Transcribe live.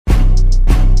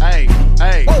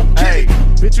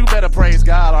Bitch, you better praise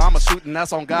God or I'ma shoot and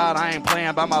that's on God. I ain't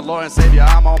playing by my Lord and Savior,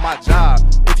 I'm on my job.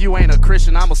 If you ain't a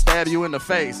Christian, I'ma stab you in the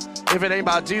face. If it ain't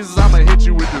about Jesus, I'ma hit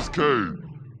you with this cane.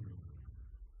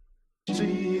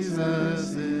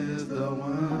 Jesus is the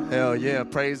one. Hell yeah,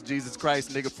 praise Jesus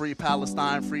Christ, nigga. Free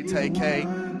Palestine, free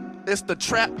TK. It's the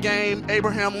trap game.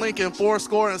 Abraham Lincoln,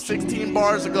 416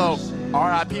 bars ago.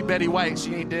 R.I.P. Betty White.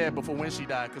 She ain't dead before when she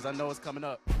died, because I know it's coming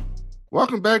up.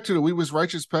 Welcome back to the We Was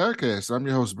Righteous podcast. I'm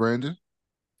your host, Brandon.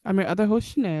 I'm your other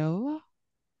host, Chanel.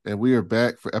 And we are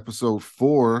back for episode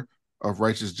 4 of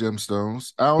Righteous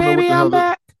Gemstones. I don't know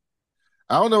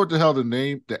what the hell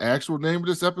the actual name of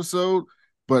this episode,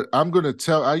 but I'm going to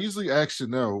tell. I usually ask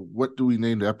Chanel, what do we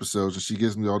name the episodes? And she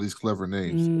gives me all these clever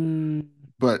names.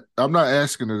 But I'm not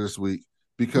asking her this week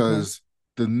because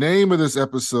the name of this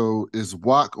episode is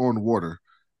Walk on Water.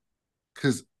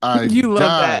 Because You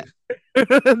love that.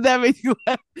 That makes you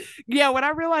laugh. Yeah, when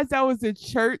I realized that was a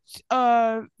church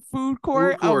food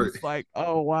court, I was like,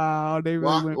 oh wow, they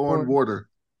really went on water,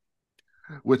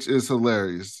 which is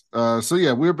hilarious. So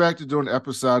yeah, we're back to doing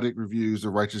episodic reviews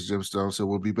of Righteous Gemstones. So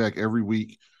we'll be back every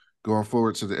week going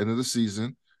forward to the end of the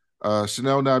season.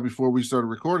 Chanel and I, before we started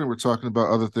recording, we're talking about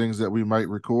other things that we might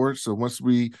record. So once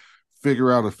we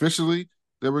figure out officially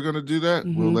that we're going to do that,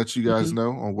 we'll let you guys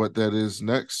know on what that is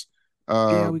next.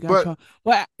 Yeah, we got y'all.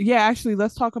 Well, yeah, actually,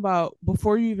 let's talk about,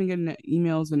 before you even get into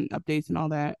emails and updates and all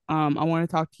that, I want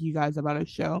to talk to you guys about a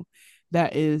show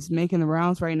that is making the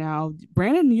rounds right now.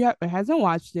 Brandon hasn't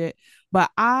watched it, but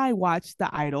I watched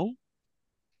The Idol,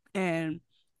 and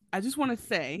I just want to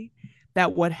say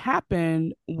that what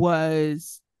happened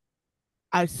was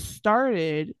I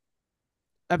started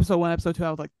episode 1, episode 2, I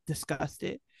was like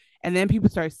disgusted. And then people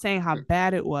started saying how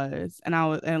bad it was, and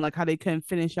like how they couldn't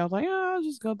finish. I was like, oh, I'll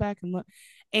just go back and look.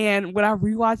 And when I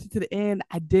rewatched it to the end,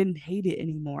 I didn't hate it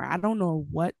anymore. I don't know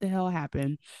what the hell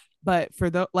happened, but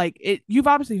for the you've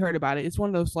obviously heard about it. It's one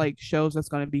of those like shows that's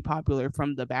going to be popular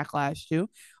from the backlash too.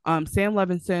 Sam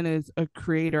Levinson is a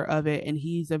creator of it, and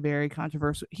he's a very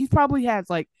controversial. He probably has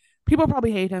like people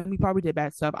probably hate him. He probably did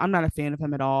bad stuff. I'm not a fan of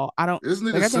him at all. I don't. Isn't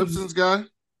he a Simpsons guy?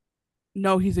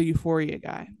 No, he's a Euphoria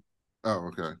guy. Oh,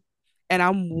 okay.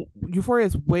 And Euphoria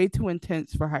is way too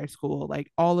intense for high school.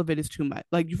 Like all of it is too much.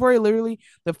 Like Euphoria, literally,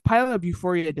 the pilot of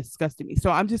Euphoria disgusted me.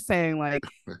 So I'm just saying, like,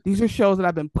 these are shows that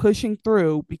I've been pushing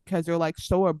through because they're like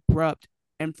so abrupt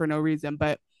and for no reason.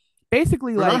 But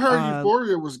basically, I heard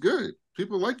Euphoria was good.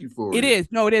 People like Euphoria. It is.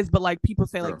 No, it is. But like people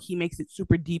say, like he makes it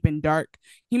super deep and dark.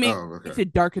 He makes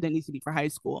it darker than it needs to be for high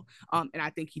school. And I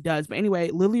think he does. But anyway,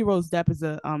 Lily Rose Depp is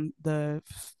the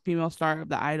female star of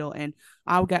The Idol, and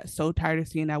I got so tired of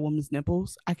seeing that woman's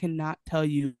nipples. I cannot tell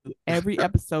you. Every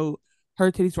episode,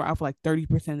 her titties were out for like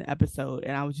 30% of the episode,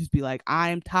 and I would just be like,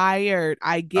 I'm tired.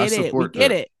 I get it. We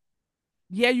get it.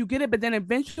 Yeah, you get it, but then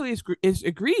eventually it's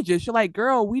egregious. You're like,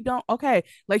 girl, we don't. Okay,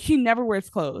 like she never wears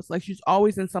clothes. Like she's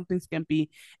always in something skimpy,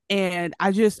 and I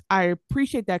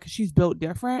appreciate that because she's built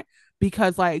different.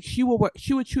 Because like she would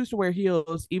choose to wear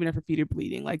heels even if her feet are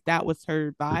bleeding. Like that was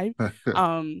her vibe.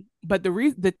 But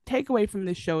the takeaway from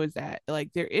this show is that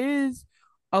like there is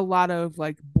a lot of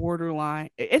like borderline.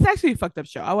 It's actually a fucked up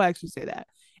show. I will actually say that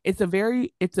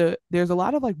there's a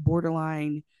lot of like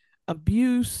borderline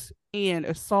abuse and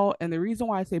assault. And the reason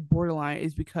why I say borderline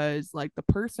is because like the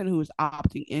person who is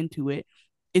opting into it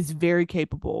is very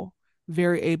capable,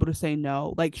 very able to say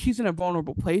no. Like she's in a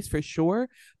vulnerable place for sure,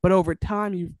 but over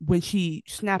time, when she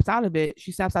snaps out of it,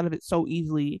 she snaps out of it so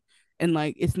easily, and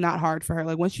like it's not hard for her.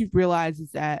 Like when she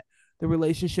realizes that the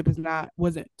relationship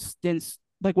wasn't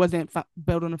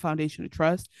built on a foundation of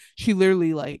trust, she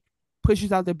literally like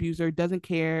pushes out the abuser, doesn't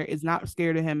care, is not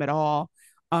scared of him at all.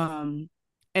 And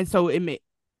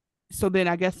so then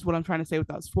I guess what I'm trying to say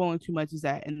without spoiling too much is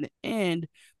that in the end,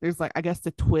 there's like, I guess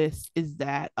the twist is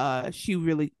that she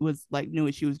really was like knew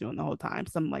what she was doing the whole time,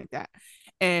 something like that.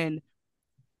 And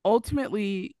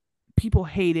ultimately people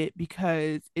hate it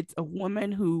because it's a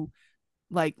woman who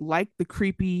like the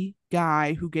creepy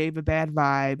guy who gave a bad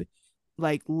vibe,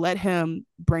 like let him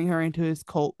bring her into his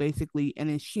cult basically, and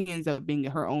then she ends up being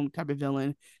her own type of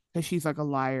villain because she's like a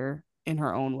liar in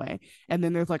her own way. And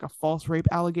then there's like a false rape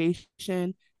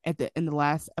allegation in the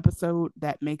last episode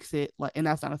that makes it like, and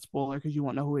that's not a spoiler because you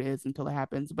won't know who it is until it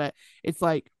happens, but it's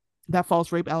like that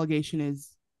false rape allegation is,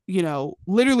 you know,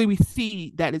 literally we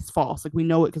see that it's false. Like we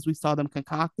know it because we saw them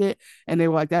concoct it, and they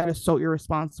were like, that is so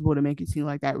irresponsible to make it seem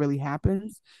like that really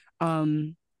happens.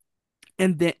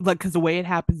 And then like because the way it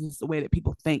happens is the way that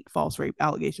people think false rape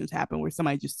allegations happen, where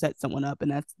somebody just sets someone up,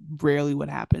 and that's rarely what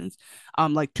happens.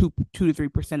 Like 2 to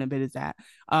 3% of it is that.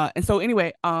 And so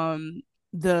anyway,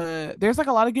 there's like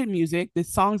a lot of good music. The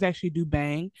songs actually do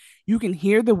bang. You can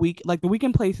hear the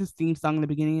Weeknd plays his theme song in the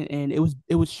beginning, and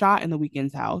it was shot in the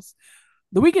Weeknd's house.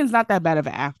 The Weeknd's not that bad of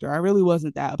an actor. I really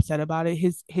wasn't that upset about it.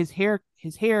 His hair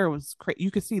was crazy.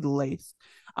 You could see the lace.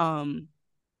 Um,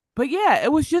 but yeah,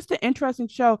 it was just an interesting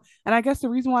show. And I guess the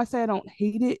reason why I say I don't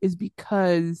hate it is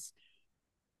because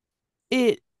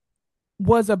it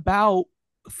was about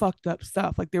fucked up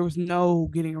stuff. Like there was no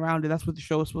getting around it. That's what the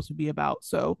show was supposed to be about.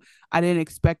 So I didn't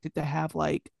expect it to have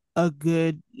a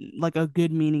good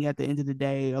meaning at the end of the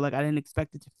day, or like I didn't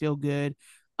expect it to feel good,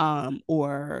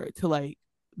 or to like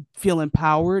feel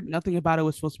empowered. Nothing about it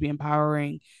was supposed to be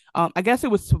empowering. I guess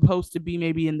it was supposed to be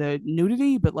maybe in the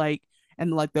nudity, but like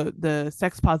and like the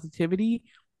sex positivity,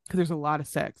 because there's a lot of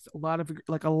sex,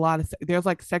 there's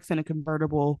like sex in a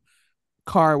convertible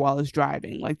car while it's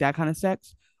driving, like that kind of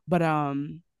sex. But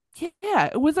yeah,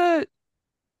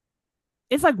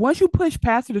 it's like once you push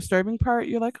past the disturbing part,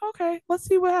 you're like, okay, let's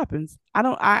see what happens.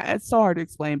 It's so hard to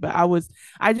explain, but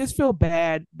I just feel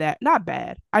bad that, not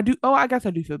bad. I guess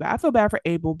I do feel bad. I feel bad for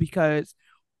Abel because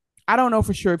I don't know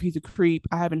for sure if he's a creep.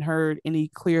 I haven't heard any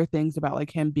clear things about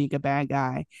like him being a bad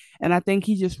guy. And I think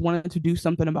he just wanted to do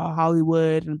something about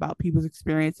Hollywood and about people's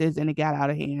experiences, and it got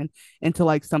out of hand into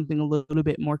like something a little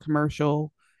bit more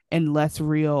commercial and less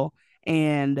real.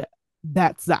 And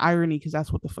that's the irony, because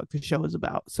that's what the fuck the show is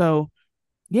about. So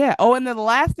yeah. Oh, and then the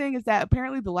last thing is that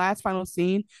apparently the last final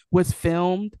scene was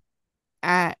filmed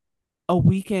at a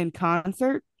Weeknd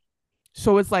concert.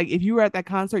 So it's like if you were at that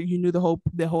concert, you knew the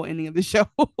whole ending of the show,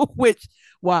 which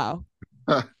wow.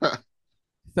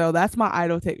 So that's my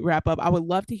idol take wrap up. I would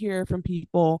love to hear from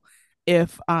people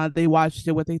if they watched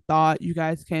it, what they thought. You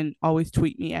guys can always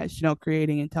tweet me at Chanel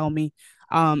Creating and tell me.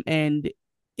 And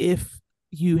if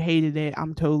you hated it, I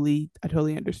totally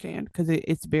understand, because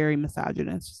it's very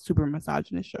misogynist, super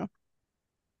misogynist show.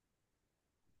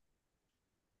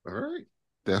 All right.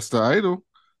 That's the idol.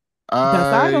 That's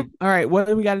the idol. I All right, what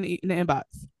do we got in the inbox?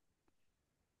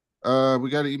 We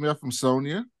got an email from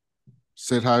Sonia.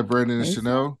 Said hi, Brandon and Hey,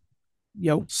 Chanel.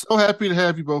 yo. So happy to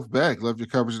have you both back. Love your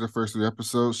coverage of the first 3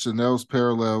 episodes. Chanel's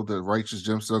parallel that Righteous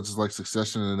Gemstones is like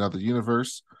Succession in another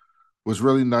universe was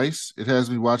really nice. It has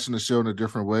me watching the show in a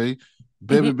different way.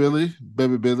 Baby Billy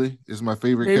is my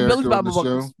favorite Baby Billy's character on the Bible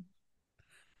show. Buckles.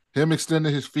 Him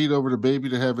extending his feet over the baby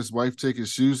to have his wife take his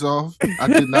shoes off. I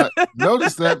did not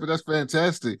notice that, but that's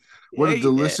fantastic. What Yeah, a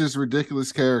delicious,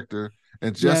 ridiculous character.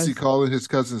 And Jesse yes. calling his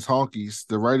cousins honkies.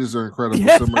 The writers are incredible.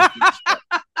 Yes. So much.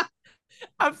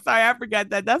 I'm sorry, I forgot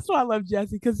that. That's why I love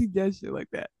Jesse, because he does shit like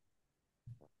that.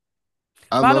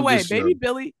 I By the love way, this show.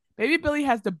 Baby Billy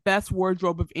has the best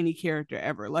wardrobe of any character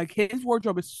ever. Like his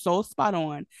wardrobe is so spot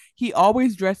on. He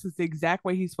always dresses the exact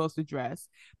way he's supposed to dress.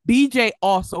 BJ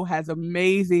also has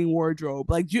amazing wardrobe.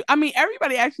 Like I mean,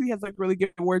 everybody actually has like really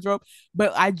good wardrobe,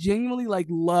 but I genuinely like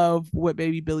love what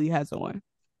Baby Billy has on.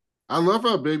 I love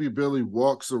how Baby Billy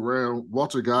walks around.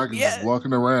 Walter Goggins is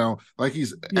walking around like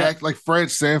he's act like Fred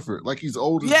Sanford, like he's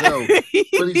old as hell.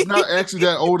 But he's not actually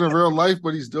that old in real life,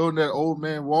 but he's doing that old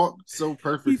man walk so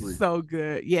perfectly. He's so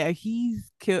good. Yeah,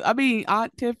 he's killed. I mean,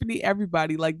 Aunt Tiffany,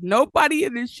 everybody. Like nobody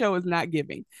in this show is not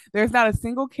giving. There's not a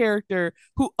single character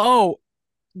who,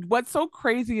 what's so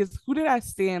crazy is, who did I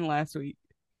stand last week?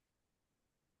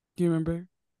 Do you remember?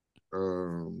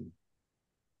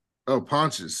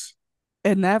 Pontius.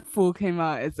 And that fool came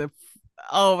out as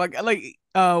oh my god, like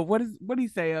what do you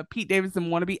say? Pete Davidson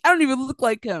wannabe. I don't even look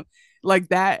like him. Like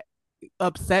that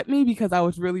upset me because I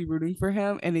was really rooting for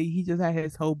him, and he just had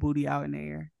his whole booty out in the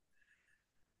air.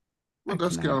 Well,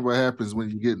 that's kind of what happens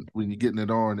when you're getting it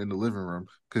on in the living room,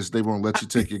 because they won't let you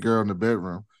take your girl in the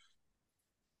bedroom.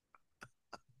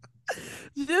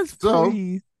 Just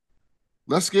please.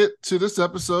 Let's get to this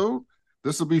episode.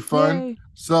 This will be fun. Yay.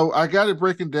 So I got it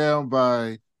breaking down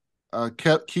by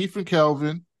Keith and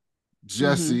Kelvin,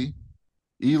 Jesse,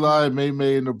 Eli,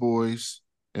 May and the boys,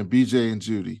 and BJ and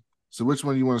Judy. So which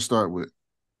one do you want to start with?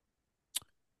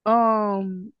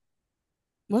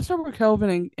 Let's start with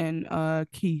Kelvin and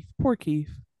Keith. Poor Keith.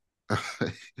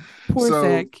 Poor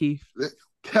sad Keith.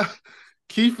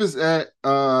 Keith is at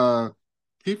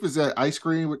ice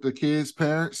cream with the kids'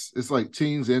 parents. It's like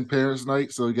teens and parents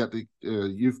night. So you got the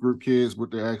youth group kids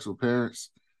with their actual parents,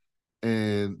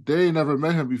 and they ain't never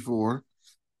met him before.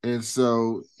 And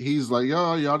so he's like,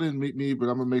 y'all didn't meet me, but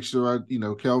I'm gonna make sure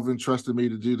Kelvin trusted me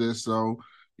to do this. So,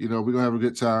 we're gonna have a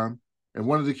good time. And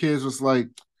one of the kids was like,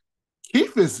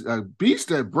 Keith is a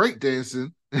beast at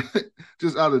breakdancing,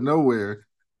 just out of nowhere.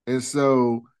 And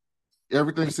so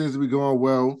everything seems to be going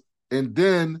well. And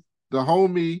then the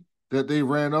homie that they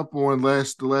ran up on the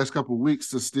last couple of weeks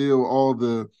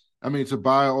to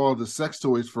buy all the sex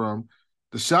toys from,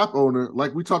 the shop owner,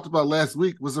 like we talked about last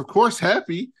week, was of course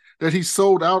happy that he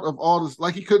sold out of all this.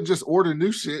 Like he couldn't just order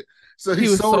new shit. So he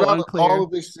was sold so out of unclear. all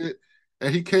of this shit.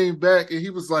 And he came back and he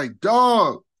was like,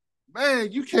 dog,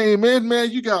 man, you came in,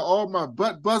 man. You got all my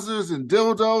butt buzzers and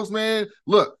dildos, man.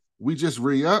 Look, we just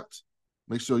re-upped.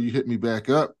 Make sure you hit me back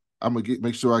up. I'm gonna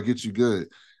make sure I get you good.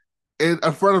 And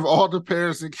in front of all the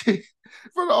parents and kids,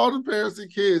 in front of all the parents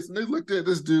and kids, and they looked at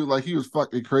this dude like he was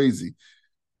fucking crazy.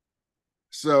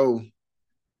 So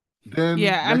then,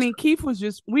 yeah, I mean, Keith was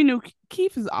just, we knew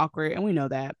Keith is awkward and we know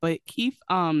that, but Keith,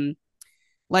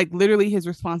 like literally his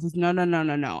response is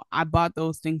no. I bought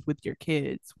those things with your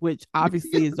kids, which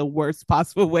obviously is the worst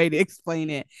possible way to explain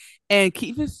it. And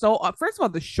Keith is so, first of all,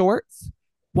 the shorts.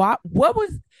 What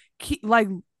was Keith like?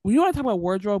 When you want to talk about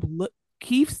wardrobe, look,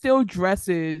 Keith still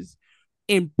dresses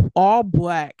in all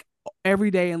black every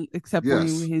day, except when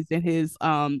he's in his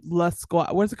lust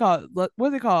squad. What's it called?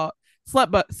 What's it called?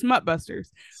 Smut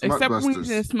Busters. Except when he's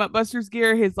in Smut Busters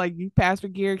gear, his like youth pastor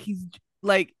gear. He's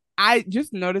like, I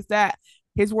just noticed that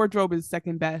his wardrobe is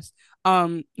second best.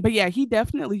 But yeah, he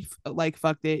definitely like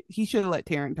fucked it. He should have let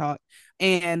Taryn talk,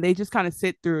 and they just kind of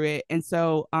sit through it. And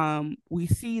so we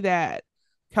see that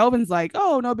Kelvin's like,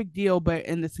 oh, no big deal. But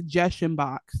in the suggestion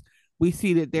box, we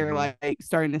see that they're like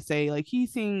starting to say like he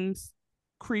seems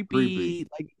creepy.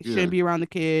 Like shouldn't be around the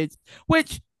kids,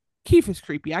 which Keith is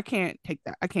creepy. I can't take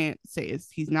that. I can't say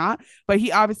he's not, but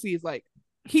he obviously is like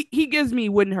he gives me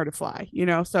wouldn't hurt a fly, you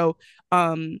know. So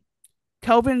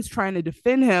Kelvin's trying to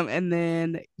defend him, and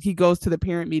then he goes to the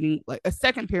parent meeting, like a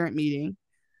second parent meeting,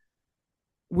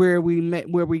 where we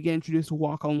get introduced to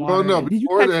Walk on Water. No,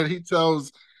 before that, he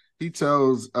tells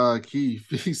Keith,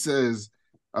 he says,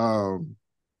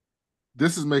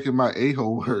 this is making my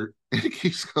a-hole hurt. And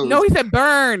Keith goes, no, he said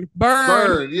burn.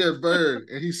 Yeah, burn.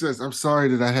 And he says, I'm sorry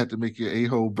that I had to make your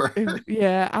a-hole burn.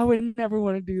 Yeah, I would never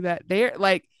want to do that. They're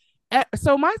like,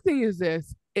 so my thing is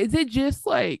this: is it just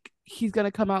like he's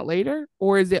gonna come out later,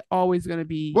 or is it always gonna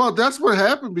be? Well, that's what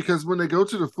happened, because when they go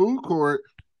to the food court,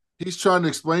 he's trying to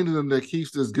explain to them that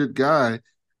Keith's this good guy,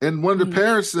 and one of the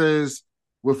parents says,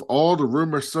 with all the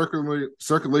rumors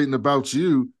circulating about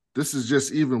you, this is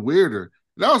just even weirder.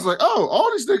 And I was like, oh,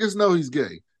 all these niggas know he's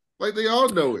gay. Like, they all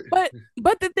know it. But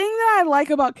the thing that I like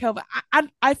about Kelvin,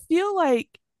 I feel like,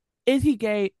 is he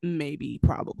gay? Maybe,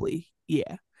 probably,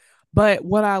 yeah. But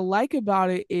what I like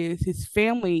about it is his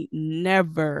family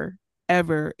never,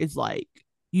 ever is like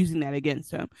using that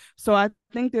against him. So I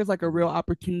think there's like a real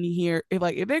opportunity here. If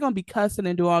they're gonna be cussing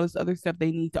and do all this other stuff,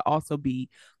 they need to also be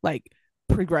like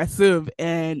progressive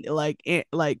and like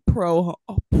pro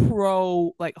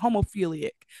like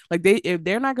homophilic. Like if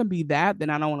they're not gonna be that, then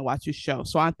I don't want to watch this show.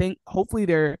 So I think hopefully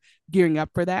they're gearing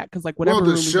up for that, because like whatever.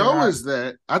 Well, the show is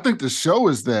that. I think the show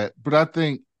is that, but I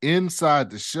think inside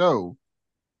the show.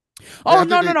 Oh,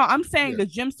 no. I'm saying the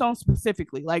Gemstones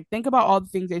specifically. Like, think about all the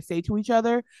things they say to each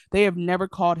other. They have never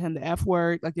called him the F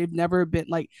word. Like, they've never been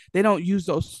like, they don't use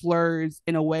those slurs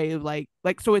in a way of like,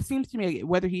 so it seems to me,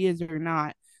 whether he is or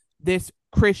not, this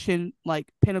Christian like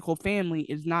Pinnacle family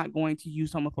is not going to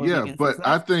use homophobia. Yeah, but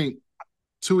I think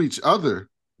to each other,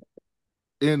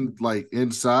 in like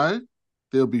inside,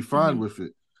 they'll be fine with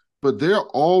it. But they're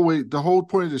always, the whole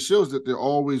point of the show is that they're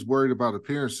always worried about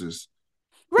appearances.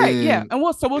 Right, yeah. And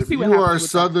we'll see what happens.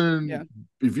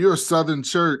 If you're a Southern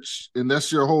church and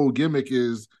that's your whole gimmick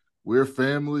is we're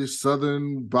family,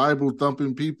 Southern Bible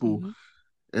thumping people,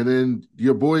 and then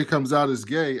your boy comes out as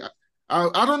gay.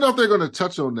 I don't know if they're going to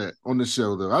touch on that on the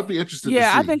show, though. I'd be interested to see.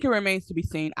 I think it remains to be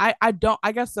seen. I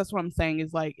guess that's what I'm saying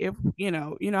is like, if you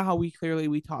know how we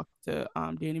talk to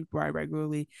Danny McBride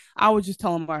regularly. I would just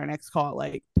tell him on our next call,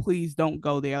 like, please don't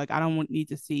go there. Like, I don't need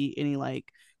to see any like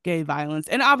gay violence.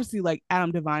 And obviously, like,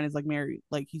 Adam Devine is like married,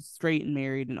 like he's straight and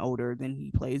married and older than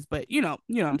he plays, but you know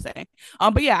what I'm saying.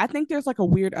 But yeah, I think there's like a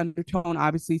weird undertone,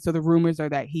 obviously. So the rumors are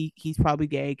that he's probably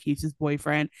gay. Keith's his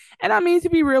boyfriend, and I mean, to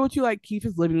be real with you, like, Keith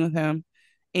is living with him,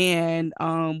 and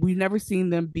we've never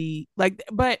seen them be like.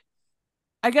 But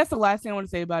I guess the last thing I want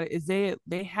to say about it is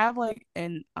they have like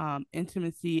an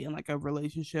intimacy and like a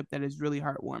relationship that is really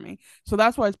heartwarming. So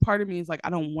that's why, as part of me is like,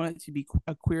 I don't want it to be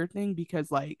a queer thing,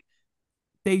 because like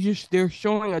they're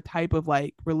showing a type of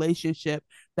like relationship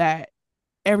that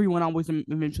everyone always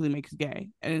eventually makes gay,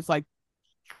 and it's like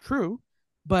true,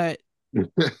 but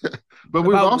but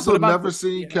we've also never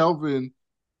seen Kelvin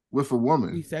with a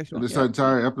woman. This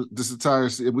entire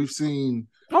we've seen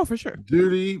for sure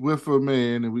Judy with a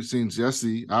man, and we've seen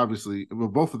Jesse, obviously. Well,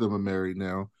 both of them are married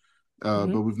now,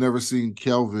 but we've never seen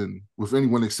Kelvin with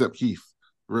anyone except Keith,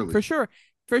 really, for sure.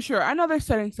 For sure. I know they're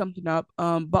setting something up.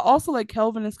 But also like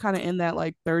Kelvin is kind of in that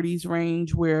like 30s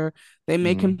range where they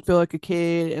make him feel like a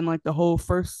kid, and like the whole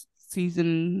the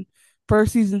second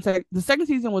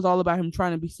season was all about him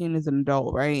trying to be seen as an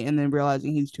adult, right? And then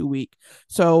realizing he's too weak.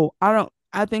 So I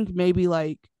think maybe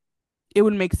like it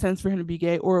would make sense for him to be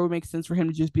gay, or it would make sense for him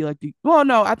to just be like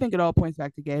no, I think it all points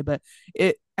back to gay, but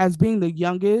it as being the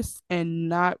youngest and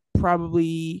not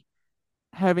probably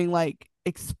having like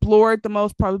explored the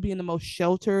most, probably being the most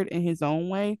sheltered in his own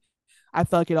way, I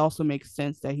feel like it also makes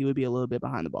sense that he would be a little bit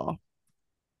behind the ball.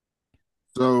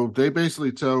 So they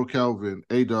basically tell Kelvin,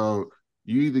 hey dog,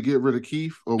 you either get rid of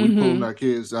Keith or we pulling our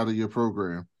kids out of your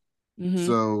program.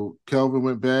 So Kelvin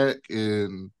went back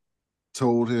and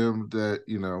told him that,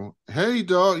 hey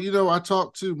dog, I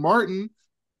talked to Martin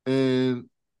and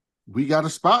we got a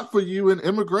spot for you in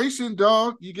immigration,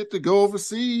 dog. You get to go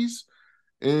overseas.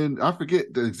 And I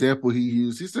forget the example he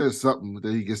used. He said something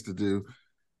that he gets to do.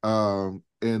 And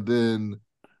then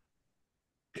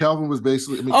Calvin was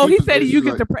basically. He said you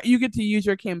get to use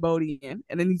your Cambodian,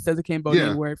 and then he says a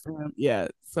Cambodian word for him. Yeah.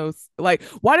 So like,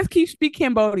 why does Keith speak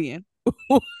Cambodian?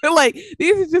 Like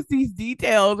these are just these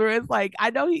details where it's like I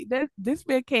know this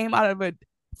man came out of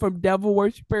from devil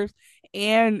worshippers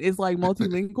and is like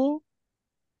multilingual.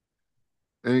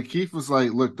 And Keith was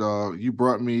like, "Look, dog, you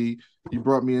brought me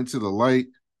into the light.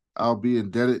 I'll be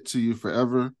indebted to you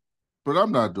forever, but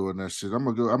I'm not doing that shit. I'm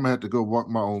gonna have to go walk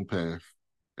my own path."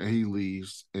 And he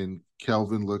leaves, and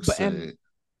Kelvin looks sad.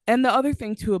 And the other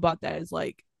thing too about that is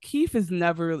like Keith has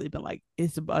never really been like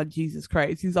it's about Jesus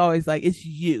Christ. He's always like it's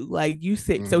you, like you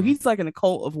sick. So he's like in a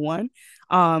cult of one,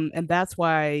 and that's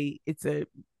why it's a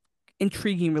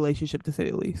intriguing relationship to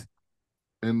say the least.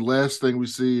 And last thing we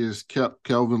see is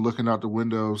Kelvin looking out the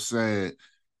window, sad,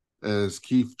 as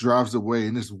Keith drives away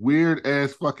in this weird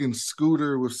ass fucking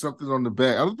scooter with something on the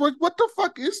back. I was like, what the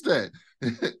fuck is that?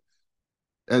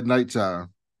 At nighttime.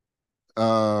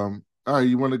 All right,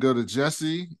 you want to go to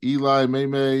Jesse, Eli,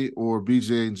 May, or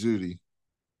BJ and Judy?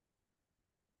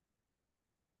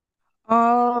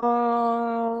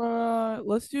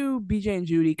 Let's do BJ and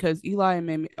Judy because Eli and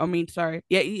May.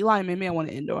 Eli and May I want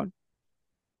to end on.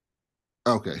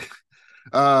 Okay.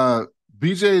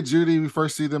 BJ and Judy, we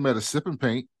first see them at a sip and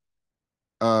paint,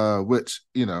 which,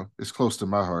 is close to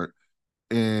my heart.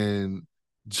 And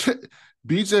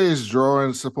BJ is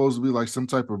drawing supposed to be like some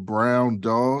type of brown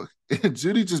dog. And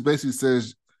Judy just basically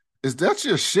says, is that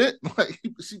your shit? Like,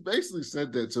 she basically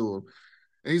said that to him.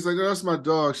 And he's like, oh, that's my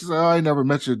dog. She's like, oh, I never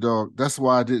met your dog. That's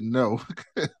why I didn't know.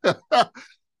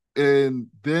 And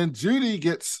then Judy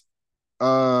gets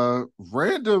a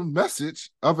random message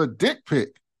of a dick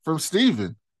pic from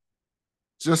Steven.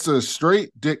 Just a straight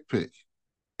dick pic.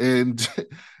 And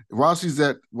while she's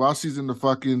in the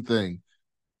fucking thing,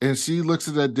 and she looks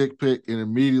at that dick pic and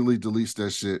immediately deletes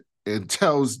that shit and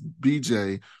tells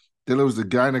BJ that it was the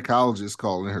gynecologist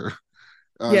calling her.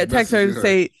 Text her and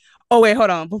say, oh, wait, hold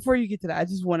on. Before you get to that, I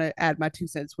just want to add my 2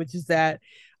 cents, which is that,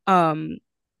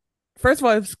 first of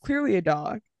all, it's clearly a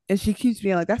dog. And she keeps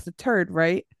being like, that's a turd,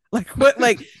 right? Like, what?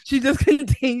 Like, she just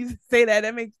continues to say that.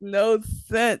 That makes no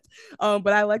sense.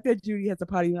 But I like that Judy has a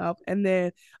potty mouth. And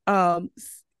then,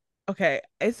 okay,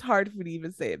 it's hard for me to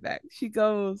even say it back. She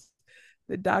goes,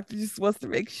 the doctor just wants to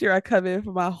make sure I come in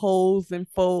for my holes and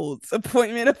folds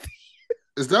appointment.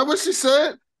 Is that what she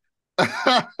said?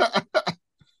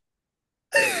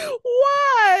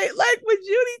 Why? Like when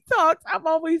Judy talks, I'm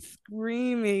always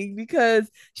screaming because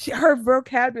her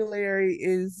vocabulary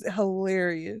is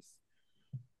hilarious.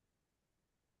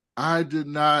 I did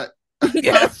not. I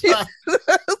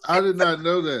did not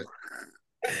know that.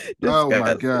 Oh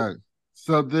my god!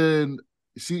 So then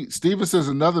Steven says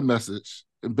another message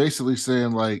and basically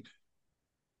saying like,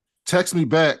 text me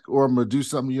back or I'm gonna do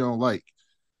something you don't like.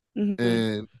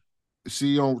 And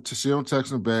she don't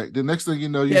text him back. The next thing you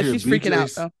know, you hear she's freaking out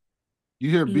though. You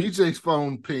hear BJ's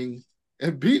phone ping,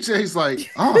 and BJ's like,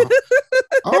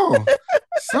 oh,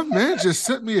 some man just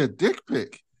sent me a dick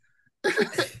pic. And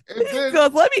then,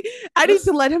 goes, I need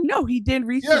to let him know he didn't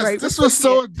reach the right. This was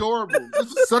so adorable.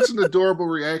 This was such an adorable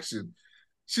reaction.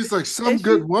 She's like, some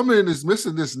good woman is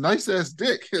missing this nice ass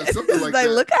dick. Something like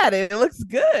that. Look at it. It looks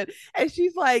good. And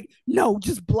she's like, no,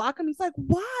 just block him. He's like,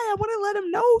 why? I want to let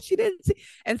him know she didn't see.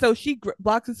 And so she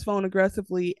blocks his phone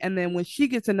aggressively. And then when she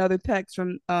gets another text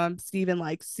from Steven,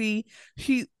 like, see,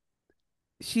 she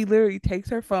literally takes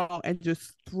her phone and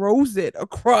just throws it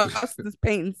across this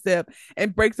paint and sip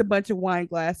and breaks a bunch of wine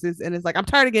glasses. And it's like, I'm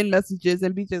tired of getting messages.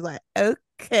 And BJ's like,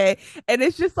 okay. And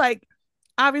it's just like,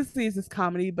 obviously it's this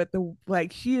comedy, but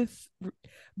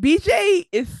BJ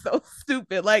is so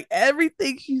stupid. Like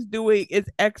everything she's doing is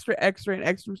extra, extra, and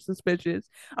extra suspicious.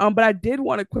 But I did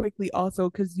want to quickly also,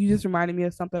 because you just reminded me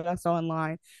of something I saw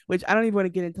online, which I don't even want to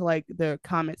get into like the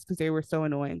comments because they were so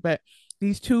annoying. But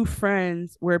these two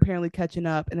friends were apparently catching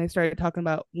up, and they started talking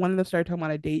about one of them started talking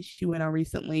about a date she went on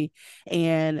recently,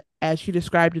 and as she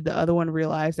described it, the other one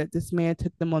realized that this man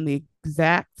took them on the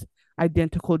exact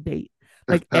identical date.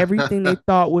 Like everything they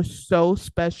thought was so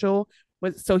special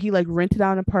was, so he like rented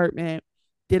out an apartment,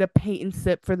 did a paint and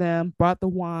sip for them, brought the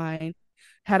wine,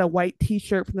 had a white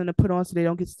t-shirt for them to put on so they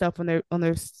don't get stuff on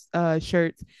their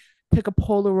shirts, took a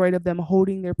Polaroid of them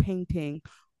holding their painting.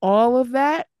 All of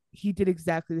that he did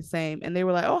exactly the same, and they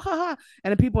were like, "Oh, haha!"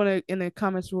 And the people in the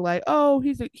comments were like, "Oh,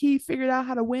 he figured out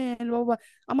how to win." Blah, blah, blah.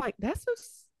 I'm like, that's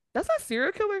not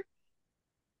serial killer.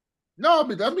 No, I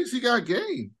mean that means he got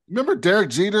game. Remember, Derek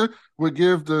Jeter would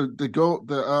give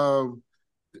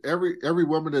every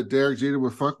woman that Derek Jeter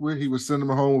would fuck with, he would send them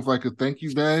home with like a thank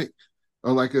you bag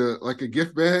or like a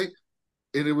gift bag,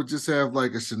 and it would just have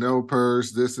like a Chanel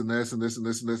purse, this and this and this and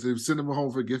this and this. He would send them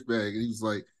home for a gift bag, and he was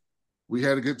like, "We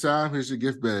had a good time. Here's your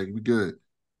gift bag. We good."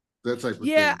 That type of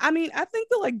Yeah, thing. I mean, I think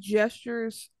the like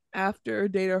gestures after a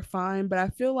date are fine, but I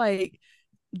feel like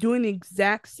doing the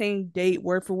exact same date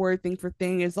word for word, thing for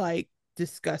thing is like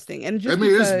disgusting. And I just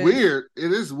mean, it's because, weird.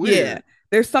 It is yeah, weird.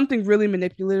 there's something really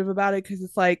manipulative about it because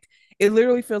it's like it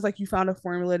literally feels like you found a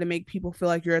formula to make people feel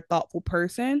like you're a thoughtful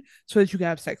person so that you can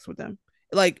have sex with them.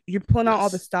 Like you're pulling out all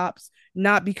the Yes, stops,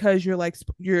 not because you're like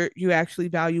you actually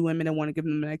value women and want to give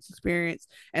them the next experience.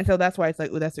 And so that's why it's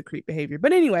like, well, that's a creep behavior.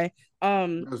 But anyway,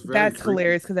 that was very that's creepy.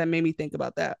 hilarious because that made me think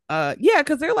about that. Yeah,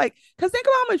 because they're like, because think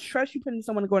about how much trust you put in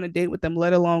someone to go on a date with them,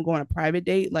 let alone go on a private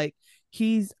date. Like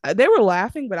they were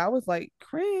laughing, but I was like,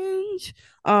 cringe.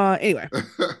 Anyway.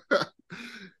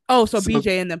 Oh, so So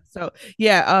BJ and them. So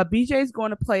yeah, BJ's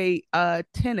going to play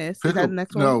tennis. Is that the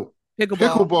next one? no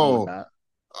Pickleball. Oh my pickleball. god.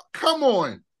 Come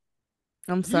on,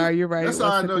 I'm you. sorry, you're right. It That's how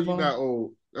was I know you're pickleball. not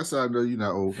old. That's how I know you're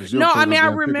not old because you don't No, play I no mean I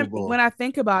damn remember pickleball. when I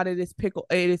think about it, it is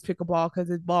pickleball because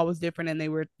his ball was different and they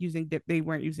weren't using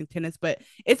tennis, but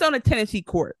it's on a Tennessee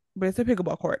court, but it's a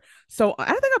pickleball court. So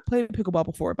I think I played pickleball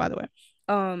before, by the way.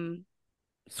 Um,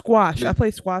 squash. Yeah, I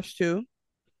play squash too.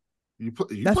 you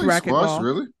That's play squash, racquetball.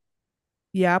 really?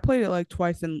 Yeah, I played it like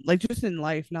twice in like just in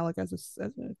life, not like as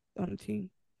a on a team.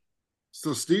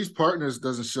 So Steve's partners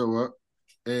doesn't show up,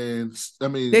 and I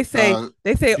They mean, say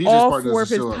they say BJ's all partner four doesn't of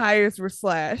his show up. tires were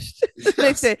slashed.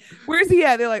 They Yes. say, "Where's he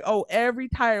at?" They're like, "Oh, every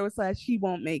tire was slashed. He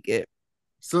won't make it."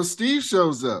 So Steve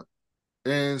shows up,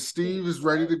 and Steve is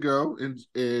ready to go, and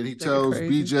he Nigga tells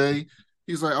crazy. BJ,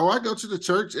 he's like, "Oh, I go to the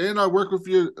church, and I work with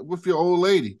your old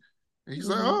lady." And he's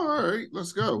like, Mm-hmm. "Oh, all right,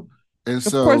 let's go." And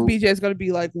Of course, so BJ is gonna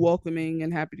be like welcoming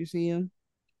and happy to see him.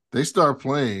 they start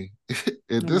playing,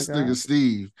 and Oh my this nigga god.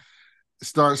 Steve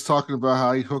starts talking about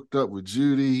how he hooked up with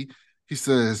Judy. He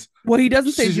says, Well, he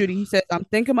doesn't say "She, Judy. He says, "I'm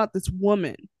thinking about this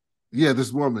woman." yeah,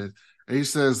 this woman," and he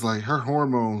says like her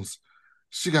hormones.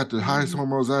 She got the highest Mm-hmm.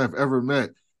 hormones I have ever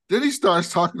met. Then he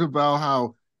starts talking about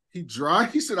how he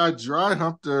said I dry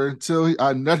humped her until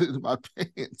I nutted in my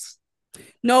pants.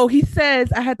 No, he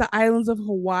says I had the islands of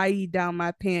Hawaii down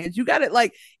my pants. You got it.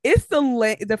 Like it's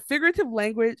the figurative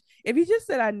language. If he just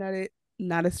said I nutted,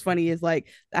 not as funny as like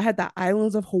I had the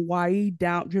islands of Hawaii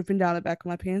down dripping down the back of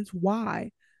my pants.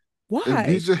 Why? And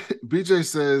Why? BJ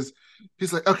says,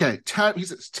 he's like, okay, time. He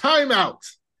says, time out,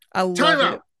 I time love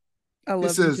out. it. I He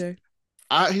love says, BJ.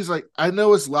 he's like, I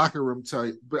know it's locker room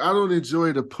tight, but I don't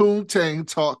enjoy the poontang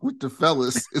talk with the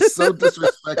fellas. It's so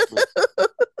disrespectful.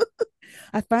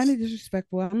 I find it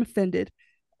disrespectful. I'm offended.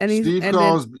 And he's Steve and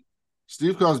then calls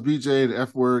Steve calls BJ the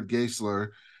F word gay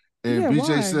slur, and yeah,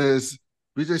 why?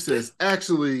 BJ says,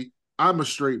 actually, I'm a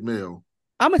straight male.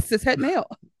 I'm a cishet male.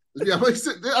 Yeah, but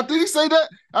did he say that?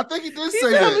 I think he did He say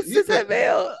said I'm a that. Yeah, cishet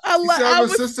male. he said I'm a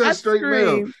I cishet straight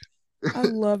male, screamed. I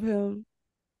love him.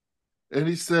 and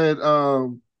he said,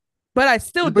 But I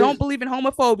still but don't believe in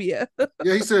homophobia.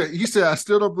 yeah, he said I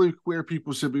still don't believe queer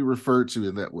people should be referred to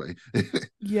in that way.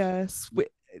 Yes.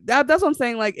 That's what I'm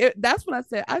saying. Like that's when I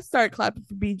said I started clapping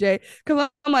for BJ because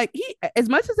I'm like he as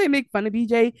much as they make fun of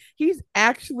BJ, he's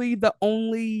actually the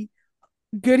only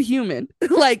good human,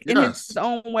 like in his Yes,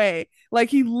 own way. Like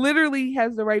he literally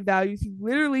has the right values. He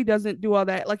literally doesn't do all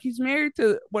that. Like he's married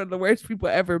to one of the worst people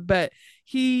ever, but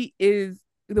he is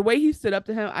the way he stood up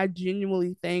to him. I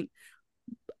genuinely think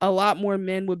a lot more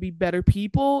men would be better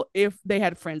people if they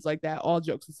had friends like that. All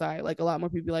jokes aside, like a lot more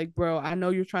people like, bro, I know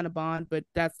you're trying to bond, but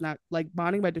that's not like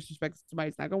bonding by disrespect to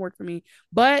somebody's not gonna work for me.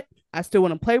 But I still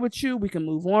want to play with you. We can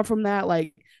move on from that.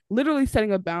 Like literally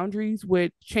setting up boundaries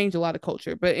would change a lot of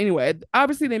culture. But anyway,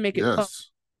 obviously they make it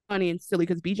funny and silly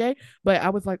because BJ. But I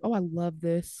was like, oh, I love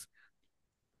this.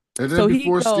 And then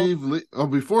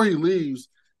before he leaves,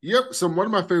 yep. So one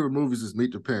of my favorite movies is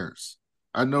Meet the Parents.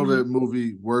 I know that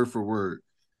movie word for word.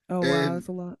 Oh, wow, that's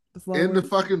a lot. In the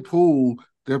fucking pool,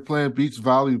 they're playing beach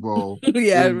volleyball.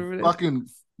 Yeah, I remember that. Fucking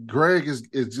Greg is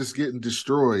just getting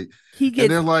destroyed. And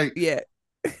they're like,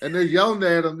 and they're yelling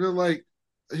at him. They're like,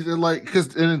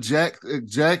 because and then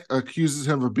Jack accuses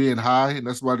him of being high, and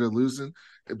that's why they're losing.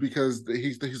 Because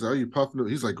he's like, oh, you puffing?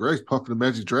 He's like, Greg's puffing the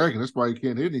magic dragon. That's why he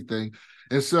can't hit anything.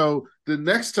 And so the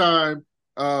next time,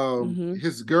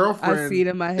 his girlfriend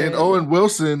and Owen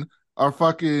Wilson are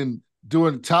fucking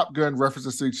doing Top Gun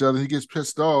references to each other. He gets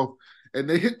pissed off, and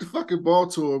they hit the fucking ball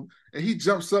to him, and he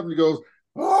jumps up and he goes,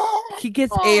 oh! He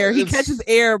gets air. He catches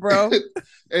air, bro.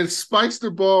 And spikes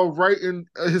the ball right in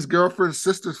his girlfriend's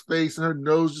sister's face, and her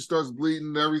nose just starts bleeding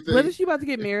and everything. When is she about to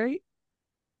get married?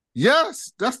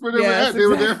 Yes, that's where they were at. They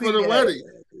were there for the wedding.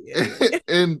 Yeah.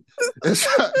 And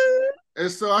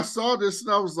so I saw this,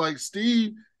 and I was like,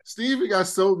 Stevie got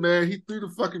so mad, he threw the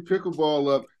fucking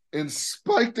pickleball up and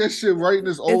spiked that shit right in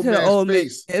his old man's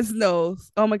face. His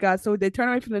nose. Oh my God. So they turn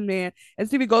away from the man, and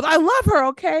Stevie goes, I love her,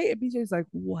 okay? And BJ's like,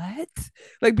 what?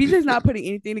 Like, BJ's not putting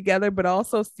anything together, but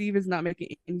also Steve is not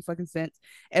making any fucking sense.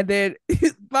 And then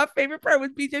my favorite part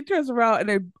was BJ turns around, and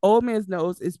the old man's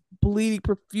nose is bleeding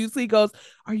profusely. He goes,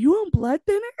 are you on blood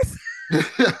thinners?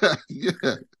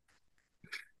 Yeah.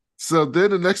 So then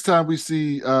the next time we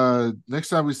see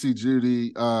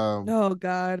Judy, oh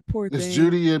God, poor thing. It's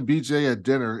Judy and BJ at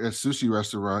dinner at a sushi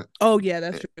restaurant. Oh yeah,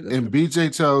 that's true. And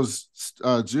BJ tells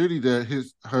Judy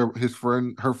that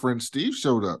her friend Steve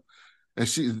showed up, and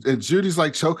Judy's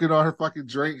like choking on her fucking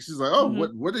drink. She's like, oh,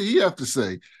 what did he have to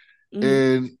say?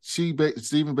 And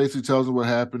Steven basically tells her what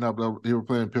happened. They were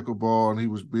playing pickleball and he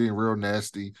was being real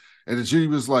nasty. And then Judy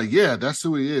was like, yeah, that's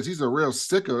who he is. He's a real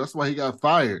sicko. That's why he got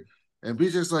fired. And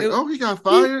BJ's like, oh, he got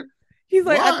fired? He's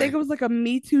like, why? I think it was like a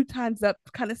Me Too times up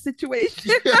kind of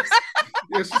situation. Yes.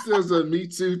 Yeah, she says a Me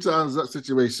Too times up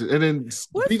situation. And then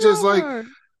BJ's like,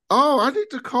 oh, I need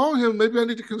to call him. Maybe I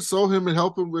need to console him and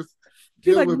help him with.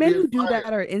 He's like, men who do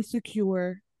that are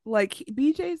insecure. Like,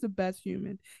 BJ is the best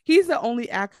human. He's the only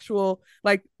actual,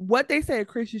 like, what they say a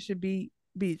Christian should be,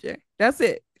 BJ. That's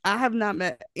it. I have not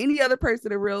met any other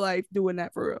person in real life doing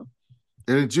that for real.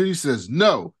 And then Judy says,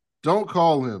 no. Don't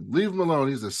call him. Leave him alone.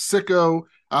 He's a sicko.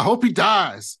 I hope he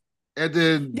dies. And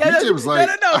then BJ was like,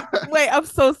 no. Wait, I'm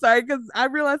so sorry because I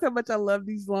realize how much I love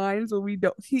these lines when we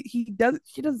don't. She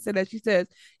doesn't say that.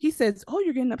 He says, oh,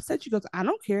 you're getting upset. She goes, I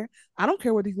don't care. I don't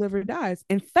care whether he lives or dies.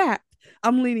 In fact,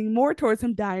 I'm leaning more towards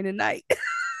him dying tonight.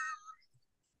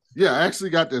 Yeah, I actually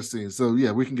got that scene. So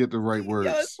yeah, we can get the right words.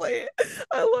 Yeah, let's play it.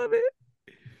 I love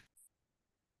it.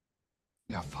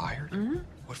 You got fired? Mm-hmm.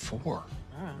 What for?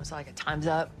 I don't know, it was like a time's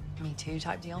up, Me Too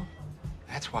type deal.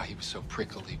 That's why he was so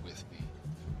prickly with me.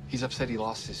 He's upset he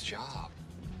lost his job.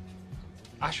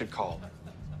 I should call him.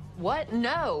 What?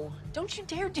 No. Don't you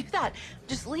dare do that.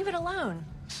 Just leave it alone.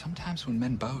 Sometimes when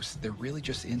men boast, they're really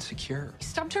just insecure.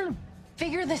 Stop trying to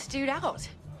figure this dude out.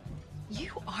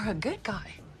 You are a good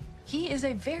guy. He is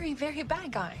a very, very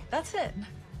bad guy. That's it.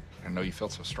 I didn't know you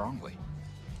felt so strongly.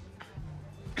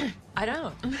 I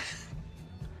don't.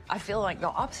 I feel like the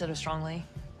opposite of strongly.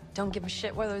 Don't give a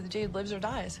shit whether the dude lives or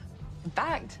dies. In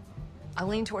fact, I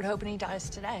lean toward hoping he dies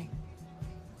today.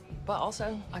 But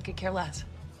also, I could care less.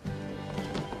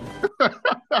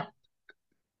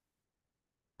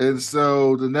 And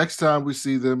so the next time we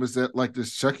see them is at like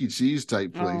this Chuck E. Cheese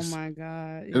type place. Oh my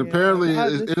God. And apparently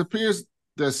it appears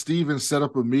that Steven set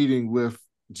up a meeting with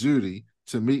Judy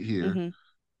to meet here. Mm-hmm.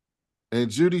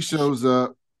 And Judy shows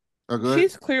up. Oh,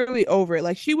 she's clearly over it.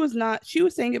 Like she was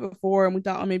saying it before and we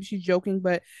thought, oh, maybe she's joking,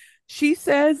 but she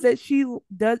says that she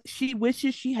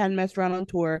wishes she hadn't messed around on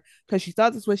tour because she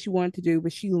thought that's what she wanted to do,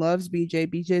 but she loves BJ.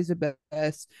 BJ is the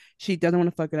best. She doesn't want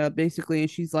to fuck it up, basically, and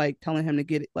she's like telling him to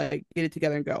get it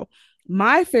together and go.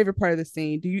 My favorite part of the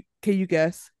scene, can you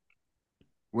guess?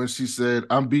 When she said,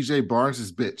 I'm BJ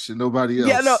Barnes' bitch and nobody else.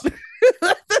 Yeah, no.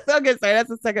 Okay, sorry, that's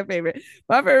the second favorite.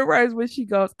 My favorite part is when she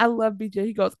goes, I love BJ.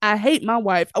 He goes, I hate my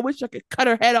wife. I wish I could cut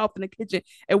her head off in the kitchen.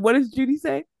 And what does Judy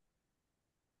say?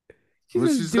 She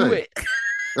says, do it.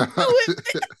 She doesn't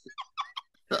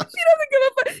give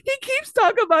a fuck. He keeps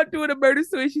talking about doing a murder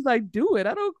suit. She's like, do it.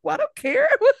 I don't care.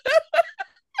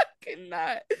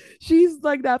 cannot. She's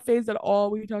like not phased at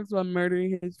all when he talks about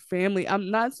murdering his family.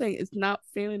 I'm not saying it's not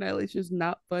Family Night. It's just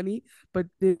not funny, but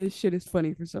this shit is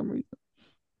funny for some reason.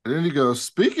 And then he goes,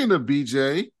 speaking of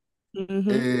BJ,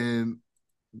 and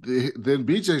then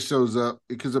BJ shows up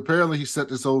because apparently he set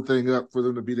this whole thing up for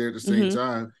them to be there at the same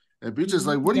time. And BJ's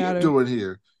like, what are you doing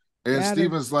here? And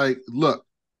Steven's like, look,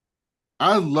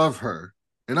 I love her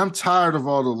and I'm tired of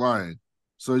all the lying.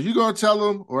 So you going to tell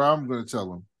him or I'm going to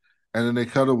tell him? And then they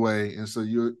cut away. And so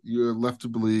you're left to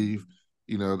believe,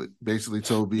 that basically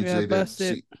told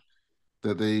BJ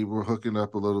that they were hooking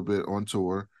up a little bit on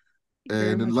tour.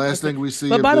 And then the last thing we see.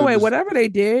 But by the way, whatever they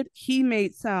did, he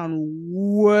made sound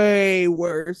way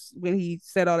worse when he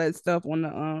said all that stuff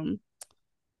on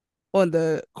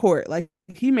the court. Like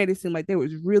he made it seem like they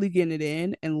was really getting it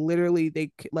in, and literally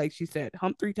they, like she said,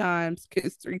 hump 3 times,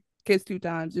 kiss 2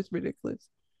 times, just ridiculous.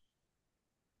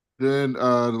 Then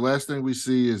the last thing we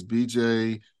see is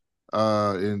BJ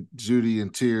and Judy in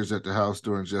tears at the house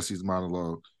during Jesse's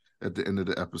monologue at the end of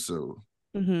the episode.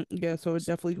 Yeah, so it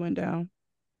definitely went down.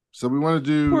 So we want to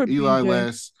do Poor Eli BJ.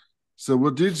 Last. So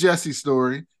we'll do Jesse's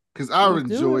story because I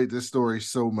enjoyed this story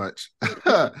so much.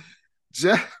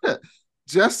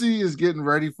 Jesse is getting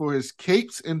ready for his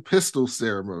capes and pistols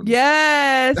ceremony.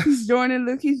 Yes, he's joining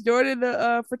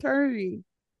the fraternity.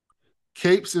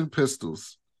 Capes and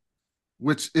pistols,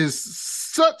 which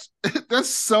is that's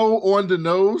so on the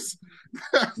nose.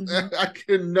 I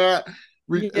cannot.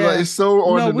 It's so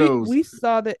on the nose. We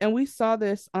saw that, and we saw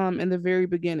this in the very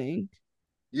beginning.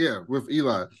 Yeah, with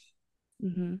Eli.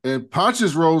 And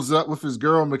Pontius rolls up with his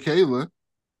girl Michaela,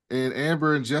 and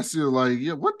Amber and Jesse are like,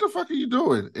 "Yeah, what the fuck are you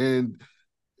doing?" And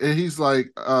he's like,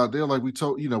 "They're like, we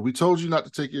told you not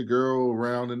to take your girl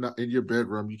around in your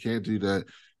bedroom. You can't do that."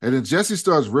 And then Jesse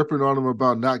starts ripping on him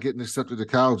about not getting accepted to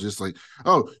college. It's like,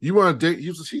 "Oh, you want to date?"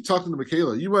 He talking to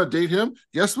Michaela. You want to date him?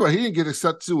 Guess what? He didn't get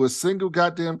accepted to a single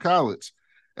goddamn college.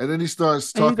 And then he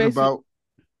starts talking about.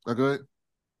 Go ahead.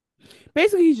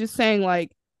 Basically, he's just saying like.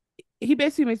 He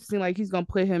basically makes it seem like he's gonna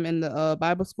put him in the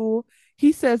Bible school.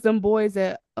 He says them boys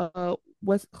at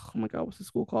what's the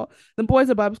school called? Them boys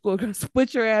at Bible school are gonna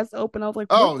split your ass open. I was like,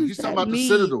 oh, he's talking about the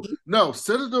Citadel. No,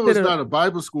 Citadel is not a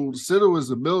Bible school. The Citadel is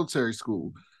a military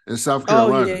school in South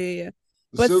Carolina. Oh yeah.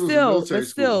 But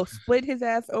still, split his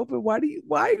ass open. Why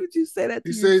would you say that?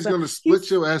 He said he's gonna split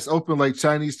your ass open like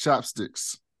Chinese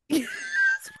chopsticks.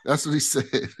 That's what he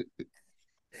said.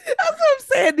 That's what I'm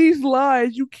saying. These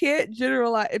lines, you can't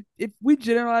generalize. If we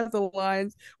generalize the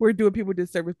lines, we're doing people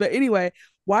disservice. But anyway,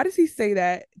 why does he say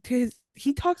that to his?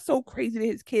 He talks so crazy to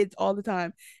his kids all the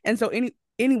time. And so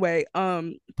anyway,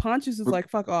 Pontius is like,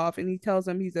 fuck off, and he tells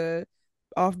him he's a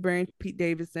off-brand Pete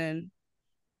Davidson.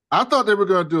 I thought they were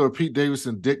gonna do a Pete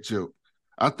Davidson dick joke.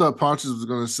 I thought Pontius was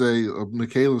gonna say,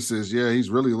 Michaela says, yeah, he's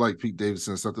really like Pete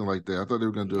Davidson, something like that. I thought they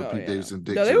were gonna do a Pete Davidson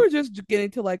dick joke. No, they were just getting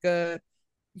to like a.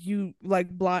 You like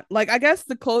blonde, like I guess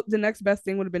the next best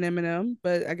thing would have been Eminem,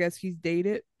 but I guess he's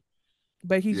dated.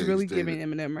 But he's really giving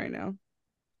Eminem right now.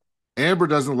 Amber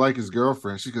doesn't like his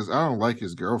girlfriend. She goes, I don't like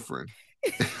his girlfriend.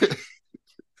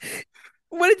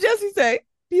 What did Jesse say?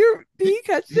 Did he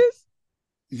catch this?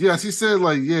 Yes, he said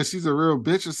like, yeah, she's a real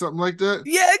bitch or something like that.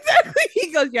 Yeah, exactly.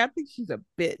 He goes, yeah, I think she's a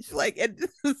bitch. Like, and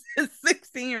this is a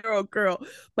 16-year-old girl,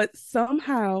 but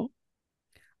somehow.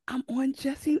 I'm on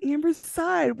Jesse and Amber's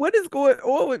side. What is going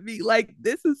on with me? Like,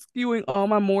 this is skewing all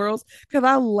my morals because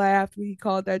I laughed when he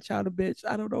called that child a bitch.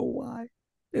 I don't know why.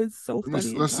 It's so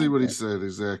funny. Let's see what he said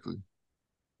exactly.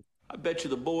 I bet you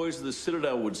the boys of the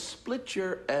Citadel would split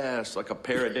your ass like a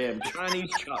pair of damn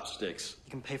Chinese chopsticks.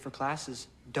 You can pay for classes.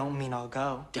 Don't mean I'll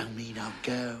go. Don't mean I'll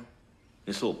go.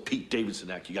 This little Pete Davidson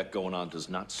act you got going on does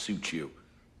not suit you.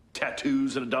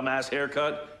 Tattoos and a dumbass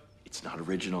haircut. It's not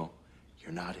original.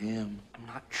 You're not him. I'm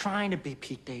not trying to be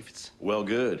Pete Davidson. Well,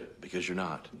 good, because you're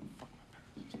not.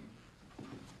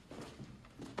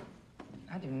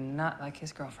 I do not like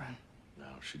his girlfriend. No,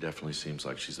 she definitely seems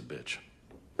like she's a bitch.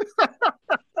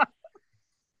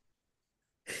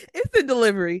 It's the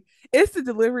delivery. It's the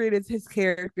delivery, and it's his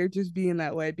character just being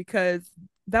that way because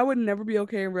that would never be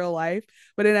okay in real life.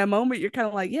 But in that moment, you're kind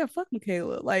of like, yeah, fuck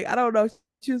Michaela. Like, I don't know.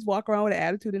 She just walk around with an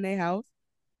attitude in their house.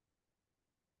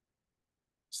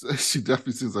 She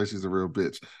definitely seems like she's a real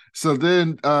bitch. So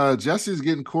then Jesse's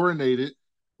getting coronated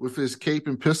with his Cape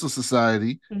and Pistol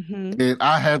Society. And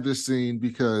I have this scene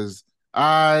because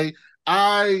I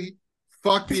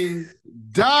fucking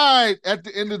died at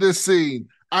the end of this scene.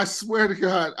 I swear to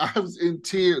God, I was in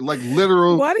tears, like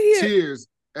literal tears.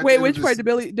 Wait, which part?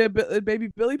 The baby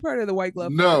Billy part or the white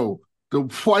glove? No, the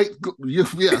white.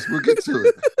 Yes, we'll get to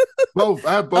it. Both.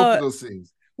 I have both of those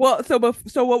scenes. Well, so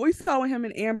what we saw with him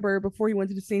and Amber before he went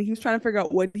to the scene, he was trying to figure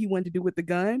out what he wanted to do with the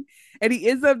gun, and he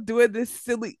ends up doing this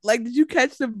silly. Like, did you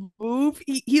catch the move?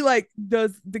 He like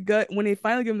does the gun when they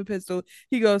finally give him the pistol.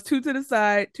 He goes two to the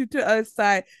side, two to the other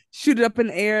side, shoot it up in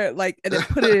the air, like, and then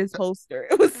put it in his holster.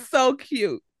 It was so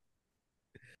cute.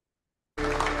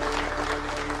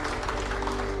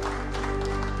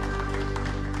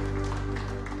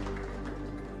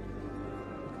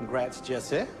 Congrats,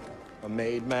 Jesse. A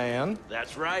made man.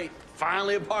 That's right.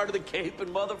 Finally a part of the Cape and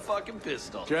motherfucking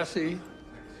Pistol. Jesse,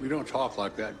 we don't talk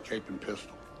like that, Cape and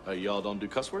Pistol. Y'all don't do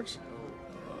cuss words?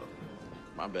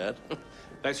 My bad.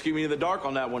 Execute me in the dark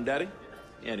on that one, Daddy.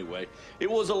 Anyway, it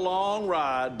was a long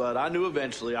ride, but I knew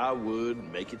eventually I would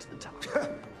make it to the top.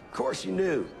 Of course you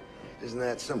knew. Isn't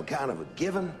that some kind of a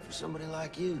given for somebody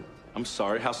like you? I'm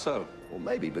sorry, how so? Well,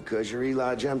 maybe because you're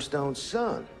Eli Gemstone's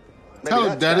son. Maybe Tell him,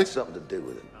 that's Daddy. got something to do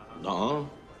with it. Uh-huh.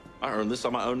 I earned this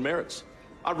on my own merits.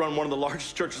 I run one of the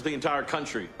largest churches in the entire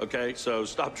country, okay? So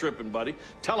stop tripping, buddy.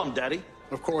 Tell him, Daddy.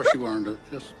 Of course you earned it.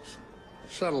 Just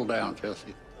settle down,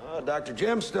 Jesse. Dr.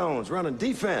 Gemstones running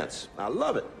defense. I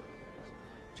love it.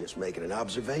 Just making an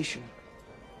observation.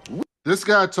 This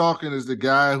guy talking is the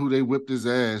guy who they whipped his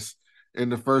ass in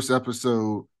the first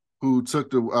episode, who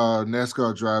took the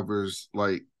NASCAR drivers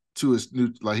like to his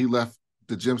new, like he left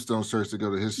the Gemstones church to go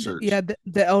to his church. Yeah,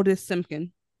 the eldest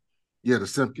Simpkin. Yeah, the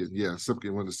Simpkin. Yeah,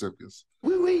 Simpkin, one of the Simpkins.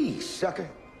 Wee-wee, sucker.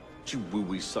 You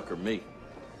woo-wee sucker me.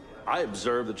 I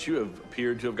observe that you have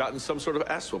appeared to have gotten some sort of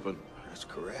ass whooping. That's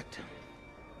correct.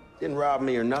 Didn't rob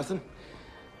me or nothing.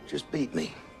 Just beat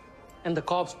me. And the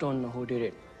cops don't know who did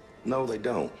it. No, they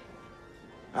don't.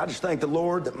 I just thank the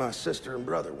Lord that my sister and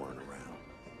brother weren't around.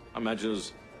 I imagine it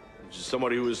was just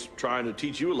somebody who was trying to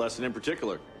teach you a lesson in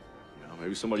particular. You know,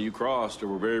 maybe somebody you crossed or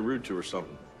were very rude to or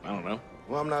something. I don't know.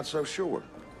 Well, I'm not so sure.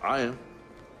 I am.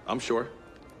 I'm sure.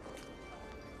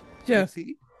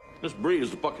 Jesse. This breed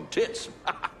is the fucking tits.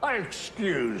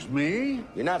 Excuse me?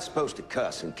 You're not supposed to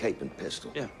cuss in Cape and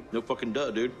Pistol. Yeah, no fucking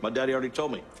duh, dude. My daddy already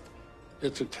told me.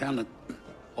 It's a tenet.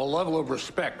 A level of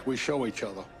respect we show each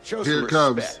other. Show Here some it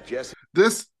comes. respect, Jesse.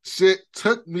 This shit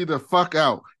took me the fuck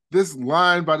out. This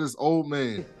line by this old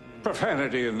man.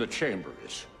 Profanity in the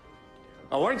chambers.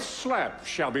 A white slap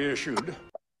shall be issued.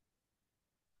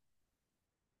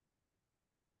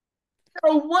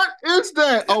 Yo, what is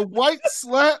that? A white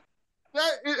slap?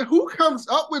 Who comes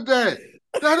up with that?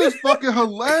 That is fucking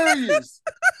hilarious.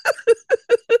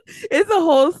 It's a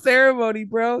whole ceremony,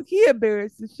 bro. He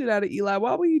embarrassed the shit out of Eli.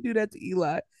 Why would you do that to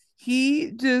Eli?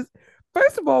 He just,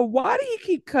 first of all, why do you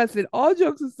keep cussing? All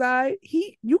jokes aside,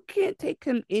 you can't take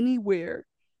him anywhere.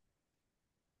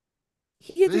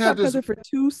 He had to stop cussing for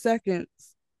 2 seconds.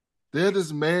 They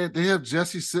have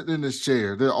Jesse sitting in his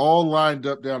chair. They're all lined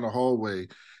up down the hallway.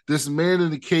 This man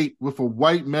in the cape with a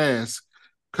white mask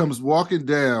comes walking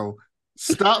down,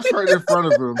 stops right in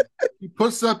front of him. He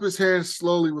puts up his hand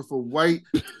slowly with a white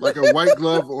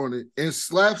glove on it, and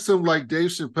slaps him like Dave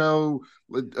Chappelle,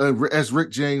 as Rick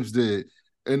James did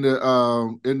in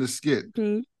the skit.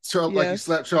 Mm-hmm. Like he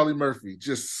slapped Charlie Murphy,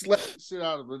 just slapped the shit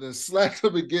out of him, and then slapped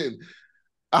him again.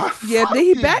 Then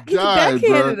he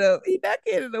backhanded him. He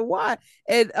backhanded him. Why?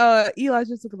 And Eli's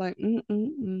just looking like,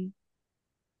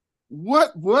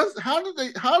 What was? How did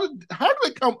they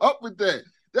come up with that?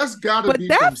 That's gotta be.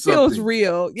 But that feels something.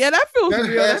 Real. Yeah, that feels real.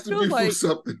 Has that to feels be like from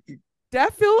something.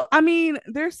 I mean,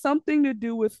 there's something to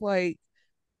do with like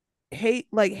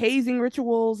hazing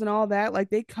rituals and all that. Like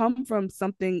they come from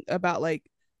something about like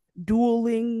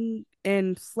dueling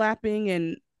and slapping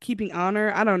and keeping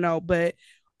honor. I don't know, but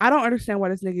I don't understand why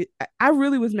this nigga. I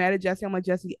really was mad at Jesse. I'm like,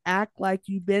 Jesse, act like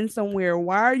you've been somewhere.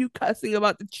 Why are you cussing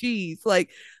about the cheese? Like,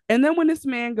 and then when this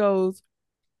man goes,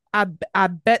 I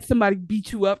bet somebody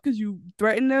beat you up because you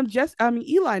threatened them.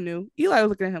 Eli knew. Eli was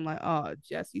looking at him like, oh,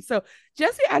 Jesse. So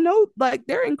Jesse, I know like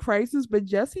they're in crisis, but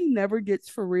Jesse never gets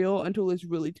for real until it's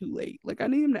really too late. Like I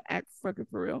need him to act fucking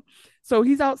for real. So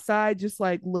he's outside just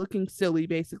like looking silly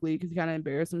basically because he kind of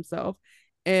embarrassed himself.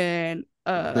 And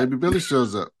Baby Billy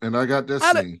shows up, and I got that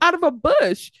scene out of a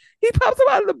bush. He pops up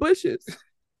out of the bushes.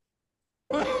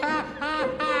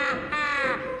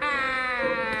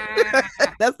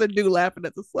 That's the dude laughing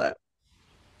at the slap.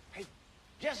 Hey,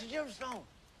 Jesse Gemstone.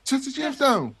 Jesse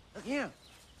Gemstone. Look here.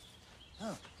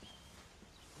 Huh.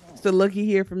 It's the look you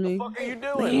hear from me. What the fuck are you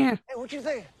doing? Yeah. Hey, what you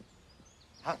think?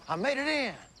 I made it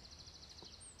in.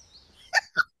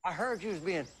 I heard you was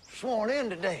being sworn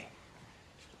in today.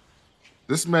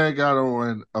 This man got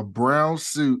on a brown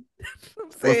suit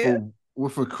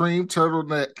with a cream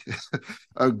turtleneck,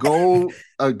 a gold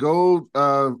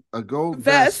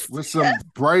vest with some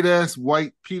bright ass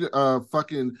white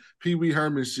fucking Pee Wee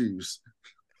Herman shoes.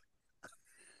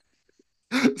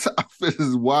 outfit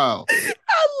is wild. That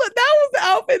was the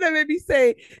outfit that made me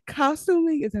say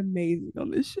costuming is amazing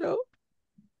on this show.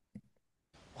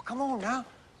 Well, come on now.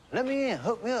 Let me in.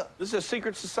 Hook me up. This is a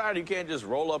secret society you can't just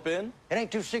roll up in. It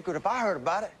ain't too secret if I heard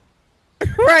about it.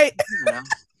 Right. Now,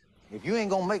 if you ain't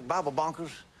gonna make Bible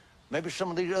bonkers, maybe some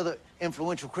of these other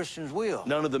influential Christians will.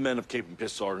 None of the men of Cape and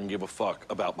Pistol are gonna give a fuck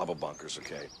about Bible bunkers,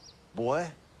 okay? Boy,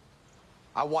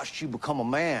 I watched you become a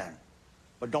man,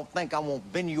 but don't think I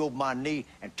won't bend you over my knee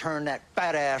and turn that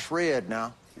fat ass red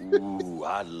now. Ooh,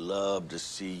 I'd love to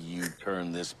see you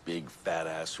turn this big fat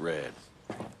ass red.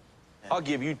 I'll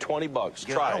give you $20.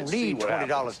 Yeah, Try I it. don't See need what $20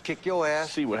 happens. to kick your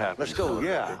ass. See what happens. Let's go.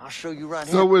 Yeah, I'll show you right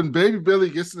So here. when Baby Billy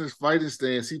gets in his fighting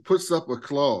stance, he puts up a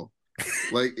claw.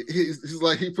 Like he's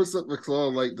like he puts up a claw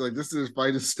like this is his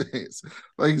fighting stance.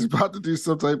 Like he's about to do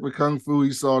some type of kung fu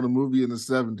he saw in a movie in the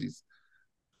 70s.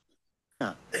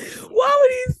 Why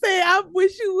would he say, I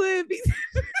wish you would be?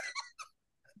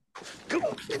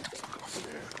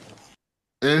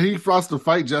 And he tries to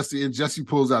fight Jesse, and Jesse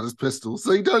pulls out his pistol.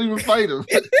 So he don't even fight him.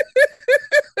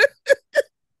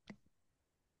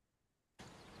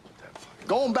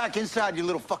 Going back inside your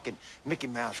little fucking Mickey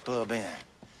Mouse Club in.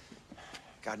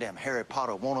 Goddamn Harry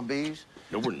Potter wannabes.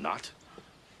 No, we're not.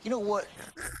 You know what?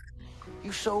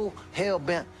 You so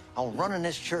hell-bent on running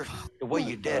this church the way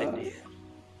your daddy did.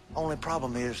 Only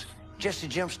problem is, Jesse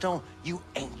Gemstone, you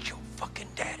ain't your fucking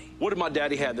daddy. What did my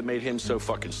daddy have that made him so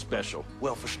fucking special?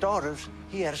 Well, for starters,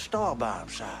 he had a star by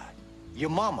his side. Your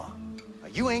mama. Now,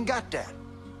 you ain't got that.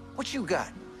 What you got?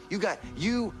 You got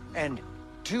you and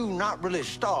two not really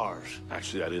stars.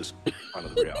 Actually, that is kind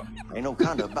of the reality. Ain't no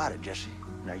kind of about it, Jesse.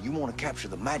 Now, you want to capture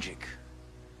the magic,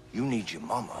 you need your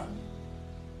mama.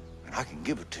 And I can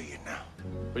give it to you now.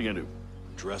 What are you gonna do?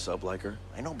 Dress up like her?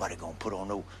 Ain't nobody gonna put on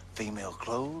no female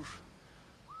clothes.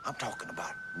 I'm talking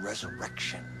about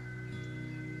resurrection.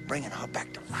 Bringing her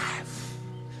back to life.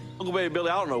 Uncle Baby Billy,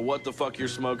 I don't know what the fuck you're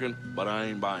smoking, but I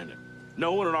ain't buying it.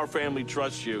 No one in our family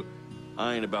trusts you.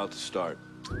 I ain't about to start.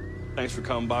 Thanks for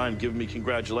coming by and giving me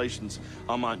congratulations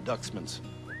on my inductments.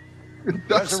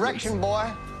 Resurrection,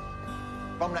 boy.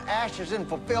 From the ashes in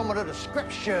fulfillment of the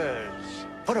scriptures.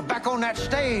 Put her back on that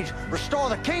stage. Restore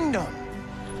the kingdom.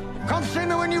 Come see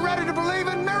me when you're ready to believe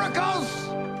in miracles.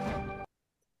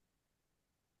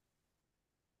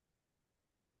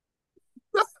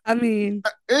 I mean,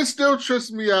 it still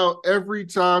trips me out every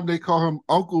time they call him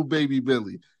Uncle Baby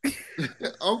Billy.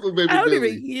 Uncle Baby Billy. I don't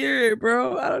even hear it,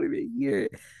 bro. I don't even hear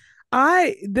it.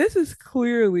 This is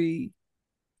clearly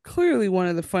one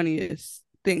of the funniest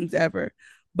things ever.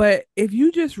 But if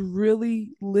you just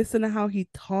really listen to how he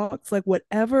talks, like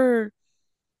whatever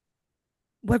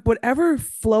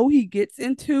flow he gets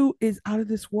into is out of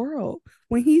this world.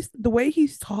 When the way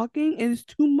he's talking is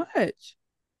too much.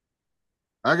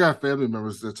 I got family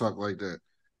members that talk like that.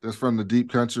 That's from the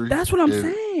deep country. That's what I'm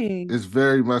saying. It's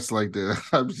very much like that.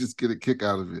 I just get a kick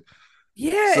out of it.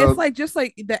 Yeah, so, it's like just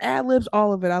like the ad libs,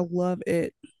 all of it. I love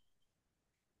it.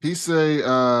 He say,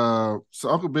 so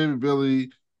Uncle Baby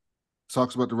Billy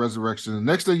talks about the resurrection. The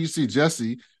next thing you see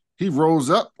Jesse, he rolls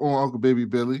up on Uncle Baby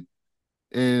Billy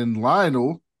and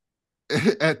Lionel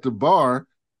at the bar,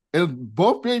 and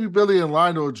both Baby Billy and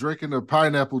Lionel are drinking a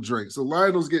pineapple drink. So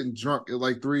Lionel's getting drunk at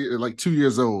like 2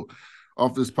 years old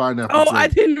off this pineapple drink. I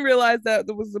didn't realize that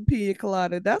there was a pina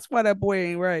colada. That's why that boy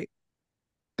ain't right.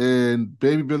 And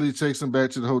Baby Billy takes him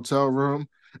back to the hotel room.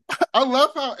 I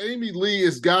love how Amy Lee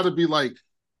has got to be like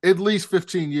at least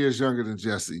 15 years younger than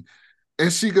Jesse.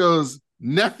 And she goes,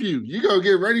 nephew, you gonna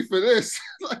get ready for this.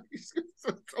 Like,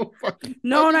 so fucking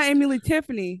no, funny. Not Amy Lee,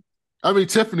 Tiffany. I mean,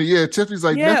 Tiffany, yeah. Tiffany's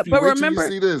like, nephew, but wait till you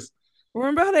see this.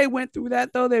 Remember how they went through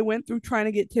that, though? They went through trying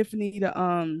to get Tiffany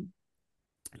to,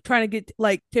 trying to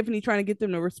get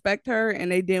them to respect her,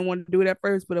 and they didn't want to do it at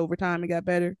first, but over time it got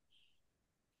better.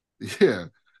 Yeah.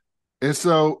 And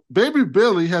so Baby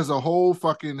Billy has a whole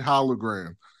fucking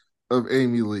hologram of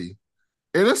Amy Lee.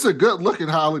 And it's a good looking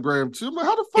hologram too.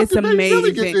 How the fuck did Baby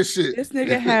Billy get this shit? This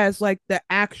nigga has like the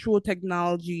actual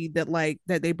technology that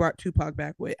they brought Tupac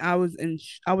back with. I was in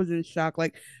shock.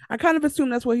 Like I kind of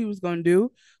assumed that's what he was gonna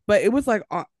do, but it was like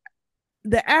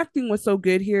the acting was so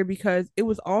good here because it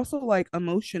was also like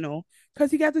emotional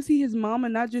because he got to see his mama,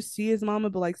 not just see his mama,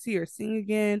 but like see her sing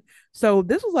again. So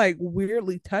this was like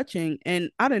weirdly touching and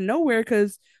out of nowhere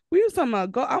because we was talking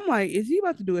about I'm like, is he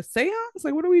about to do a seance?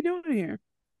 Like, what are we doing here?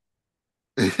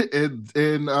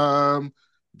 and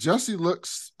Jesse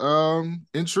looks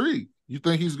intrigued. You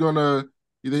think he's gonna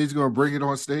bring it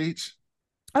on stage?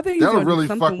 I think that'll really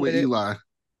fuck with Eli.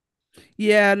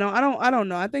 Yeah, no, I don't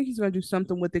know. I think he's gonna do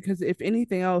something with it because if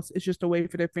anything else, it's just a way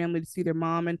for their family to see their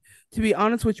mom. And to be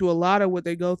honest with you, a lot of what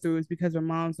they go through is because their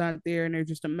mom's not there and they're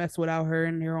just a mess without her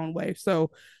in their own way.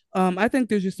 So, I think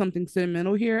there's just something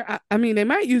sentimental here. I mean, they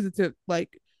might use it to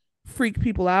like freak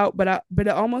people out, but it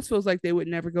almost feels like they would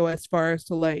never go as far as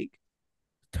to like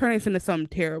turn this into something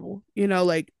terrible. You know,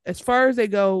 like as far as they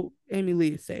go, Amy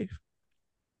Lee is safe.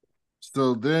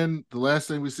 So then the last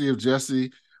thing we see of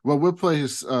Jesse, well, we'll play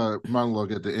his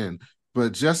monologue at the end,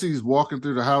 but Jesse's walking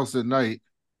through the house at night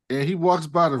and he walks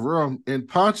by the room and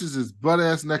punches his butt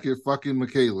ass naked fucking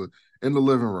Michaela in the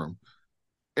living room.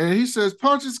 And he says,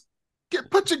 Pontius,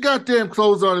 put your goddamn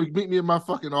clothes on and meet me in my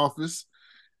fucking office.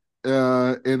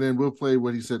 And then we'll play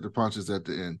what he said to Pontius at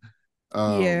the end.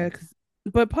 Yeah,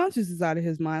 but Pontius is out of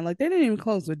his mind. Like they didn't even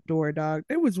close the door, dog.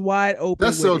 It was wide open.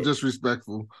 That's so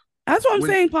disrespectful. That's what I'm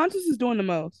saying. Pontius is doing the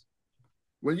most.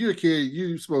 When you're a kid,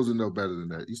 you're supposed to know better than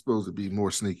that. You're supposed to be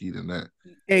more sneaky than that.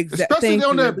 Exactly. Especially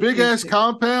on that big ass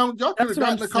compound. Y'all could have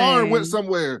gotten in the car and went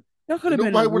somewhere. Y'all could have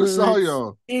been. Nobody would have saw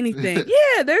y'all. Anything.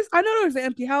 Yeah, I know there's an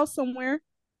empty house somewhere.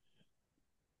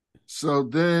 So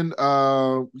then,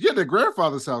 their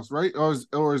grandfather's house, right?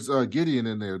 Or is Gideon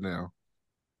in there now?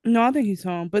 No, I think he's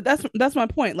home. But that's my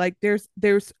point. Like there's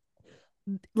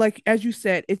like as you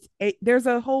said, there's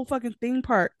a whole fucking theme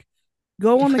park.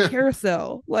 Go on the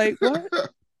carousel. Like what?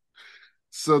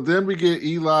 So then we get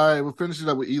Eli. We're finishing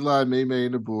up with Eli, May,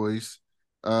 and the boys.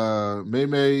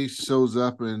 May shows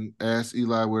up and asks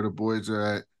Eli where the boys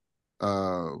are at.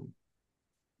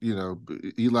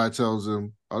 Eli tells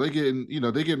him, they're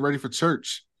getting ready for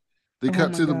church. They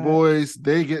cut to the boys.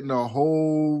 They getting a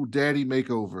whole daddy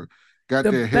makeover. Got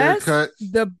their hair cut.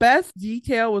 The best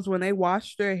detail was when they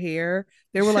washed their hair.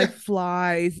 There were like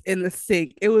flies in the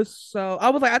sink. It was so, I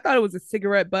was like, I thought it was a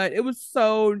cigarette butt. It was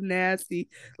so nasty.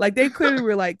 Like they clearly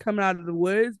were like coming out of the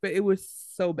woods, but it was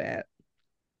so bad.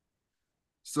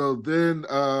 So then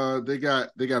they got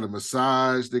a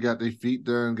massage, they got their feet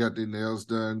done, got their nails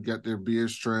done, got their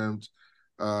beards trimmed,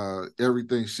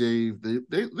 everything shaved.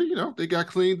 They got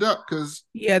cleaned up because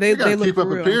they got to keep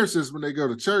up appearances when they go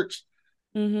to church.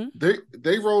 Mm-hmm.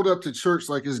 They rolled up to church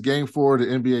like it's game 4 of the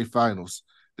NBA Finals.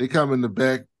 They come in the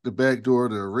back door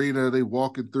of the arena. They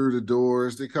walking through the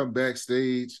doors. They come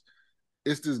backstage.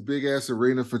 It's this big ass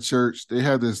arena for church. They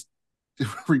have this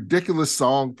ridiculous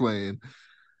song playing.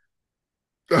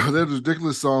 That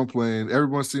ridiculous song playing.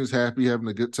 Everyone seems happy, having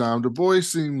a good time. The boys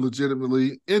seem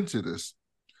legitimately into this.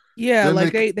 Yeah, then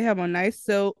like they have a nice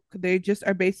silk. They just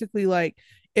are basically like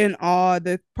in awe.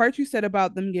 The part you said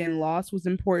about them getting lost was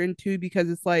important too, because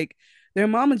it's like their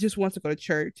mama just wants to go to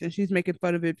church and she's making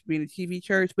fun of it for being a TV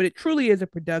church, but it truly is a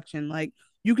production. Like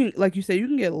you can, like you said, you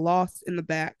can get lost in the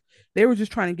back. They were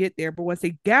just trying to get there, but once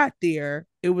they got there,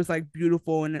 it was like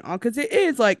beautiful and because it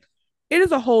is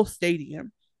a whole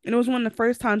stadium. And it was one of the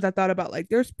first times I thought about like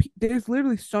there's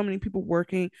literally so many people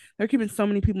working. They're keeping so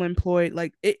many people employed.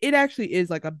 Like it actually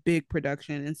is like a big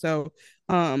production. And so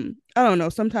I don't know.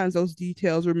 Sometimes those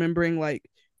details, remembering like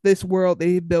this world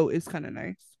they built, is kind of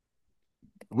nice.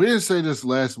 We didn't say this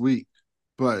last week,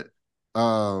 but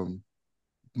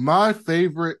my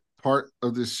favorite part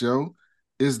of this show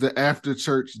is the after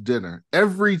church dinner.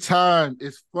 Every time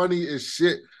it's funny as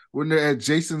shit when they're at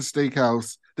Jason's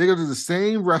Steakhouse. They go to the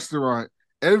same restaurant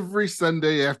every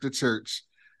Sunday after church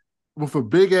with a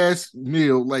big ass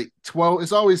meal, like 12.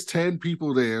 It's always 10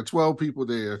 people there, 12 people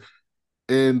there.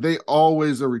 And they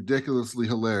always are ridiculously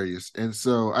hilarious. And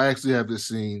so I actually have this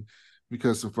scene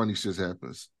because some funny shit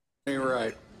happens. You're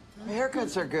right.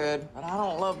 Haircuts are good, but I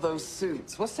don't love those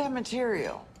suits. What's that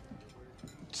material?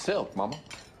 Silk, Mama.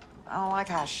 I don't like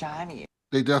how shiny it is.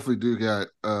 They definitely do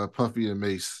got Puffy and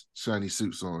Mace shiny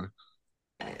suits on.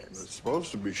 It's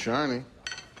supposed to be shiny.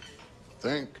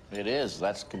 Think. It is.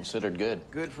 That's considered good.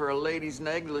 Good for a lady's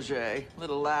negligee. A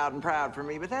little loud and proud for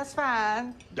me, but that's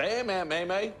fine. Damn, Aunt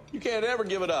May. You can't ever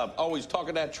give it up. Always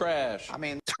talking that trash. I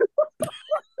mean...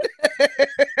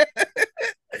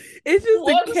 It's just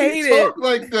Why the cadence. Does he talk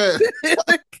like that? It's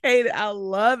the cadence. I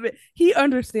love it. He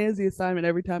understands the assignment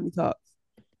every time he talks.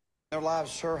 Their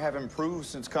lives sure have improved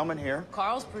since coming here.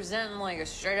 Carl's presenting like a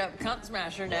straight-up cunt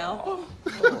smasher now.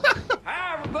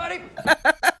 Hi, everybody.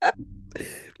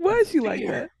 Why is she like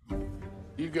that?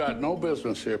 You got no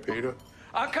business here, Peter.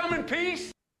 I come in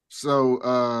peace.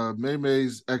 So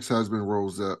May's ex-husband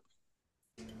rolls up.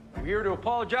 I'm here to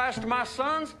apologize to my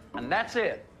sons, and that's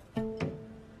it.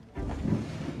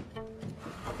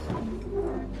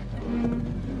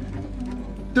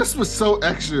 This was so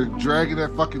extra, dragging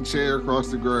that fucking chair across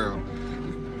the ground.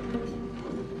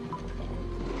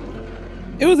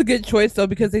 It was a good choice though,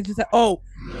 because they just said, "Oh,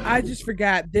 I just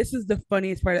forgot. This is the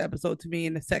funniest part of the episode to me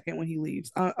in the second when he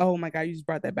leaves. Oh my God, you just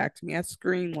brought that back to me. I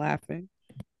screamed laughing.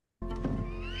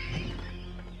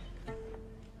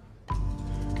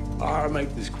 I'll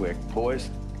make this quick. Boys,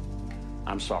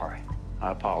 I'm sorry.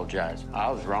 I apologize.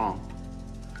 I was wrong.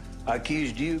 I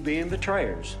accused you of being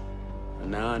betrayers.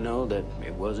 And now I know that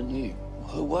it wasn't you.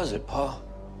 Who was it, Pa?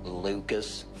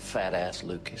 Lucas. Fat-ass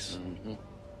Lucas. Mm-hmm.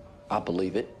 I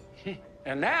believe it.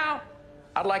 And now,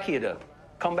 I'd like you to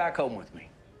come back home with me.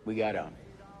 We got a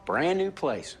brand new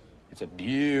place. It's a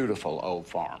beautiful old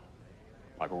farm.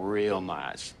 Like real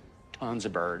nice. Tons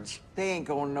of birds. They ain't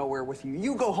going nowhere with you.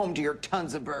 You go home to your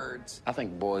tons of birds. I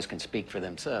think boys can speak for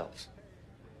themselves.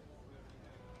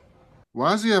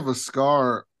 Why does he have a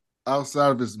scar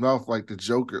outside of his mouth like the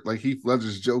Joker, like Heath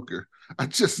Ledger's Joker? I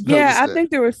just noticed I that.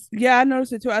 think there was. Yeah, I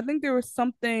noticed it too. I think there was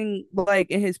something like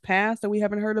in his past that we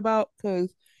haven't heard about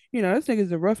because this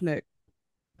nigga's a roughneck.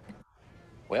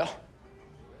 Well,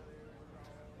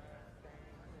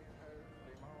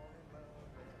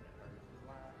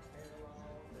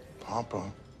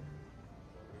 Papa,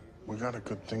 we got a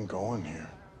good thing going here.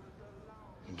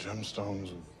 The Gemstones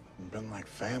have been like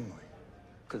family.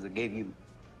 Because they gave you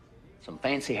some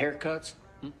fancy haircuts,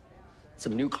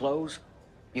 some new clothes.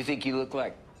 You think you look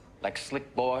like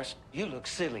slick boys? You look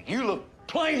silly. You look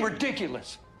plain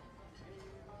ridiculous.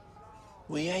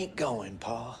 We ain't going,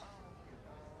 Pa.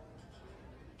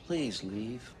 Please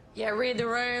leave. Yeah, read the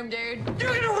room, dude.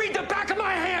 You're gonna read the back of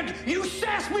my hand! You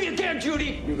sass me again,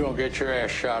 Judy! You're gonna get your ass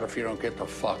shot if you don't get the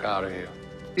fuck out of here.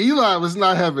 Eli was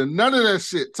not having none of that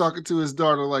shit talking to his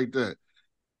daughter like that.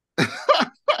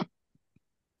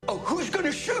 Oh, who's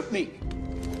gonna shoot me?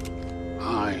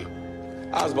 I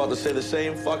was about to say the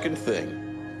same fucking thing.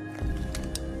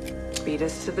 Beat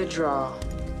us to the draw.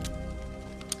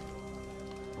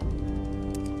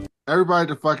 Everybody at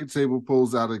the fucking table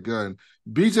pulls out a gun.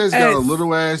 BJ's got a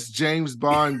little ass James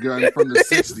Bond gun from the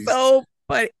 60s. So,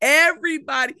 but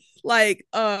everybody,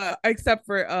 except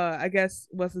for I guess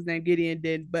what's his name, Gideon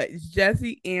did, but it's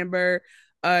Jesse, Amber,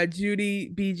 Judy,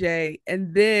 BJ,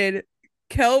 and then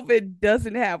Kelvin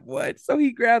doesn't have one, so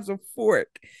he grabs a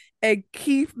fork, and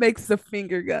Keith makes a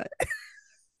finger gun.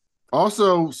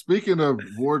 Also, speaking of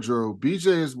wardrobe,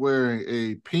 BJ is wearing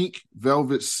a pink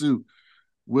velvet suit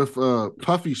with a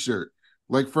puffy shirt,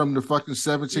 like from the fucking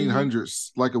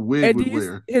 1700s, like a wig would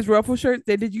wear. His ruffle shirt.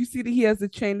 Did you see that he has a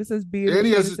chain that says B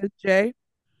and that says J?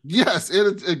 Yes,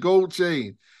 and a gold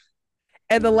chain.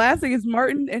 And the last thing is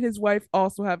Martin and his wife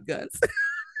also have guns.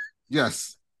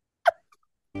 Yes.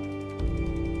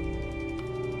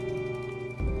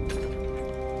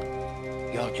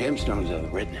 Y'all Gemstones are the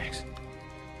rednecks.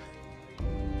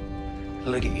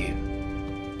 Look at you.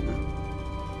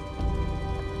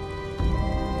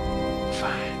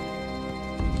 Fine.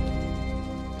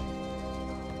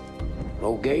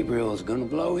 Old Gabriel is gonna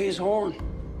blow his horn.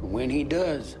 And when he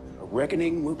does, a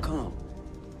reckoning will come.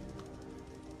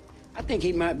 I think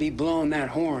he might be blowing that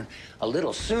horn a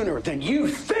little sooner than you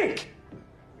think.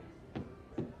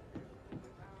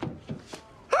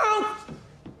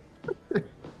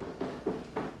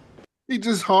 He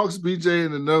just honks BJ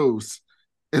in the nose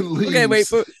and leaves. Okay, wait,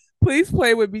 but please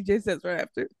play what BJ says right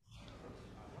after.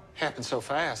 Happened so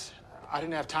fast. I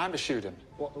didn't have time to shoot him.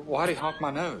 Why'd he honk my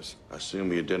nose? I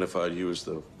assume he identified you as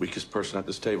the weakest person at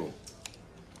this table.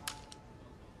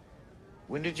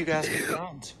 When did you guys get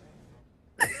guns?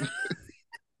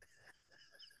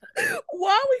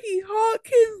 Why would he honk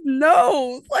his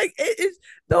nose? Like, it's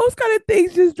those kind of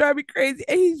things just drive me crazy.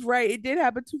 And he's right, it did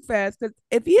happen too fast. Because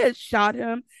if he had shot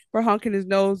him for honking his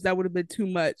nose, that would have been too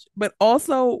much. But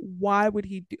also, why would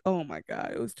he do? Oh my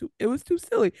God, it was too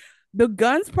silly. The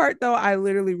guns part though, I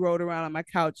literally rolled around on my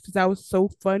couch because that was so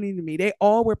funny to me. They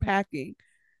all were packing.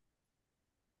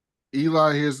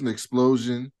 Eli hears an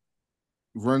explosion,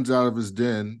 runs out of his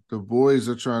den. The boys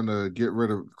are trying to get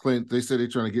rid of Clint. They said they're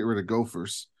trying to get rid of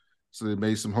gophers, so they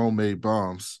made some homemade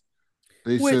bombs.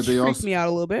 Which said they freaked me out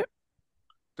a little bit.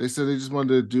 They said they just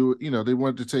wanted to do, they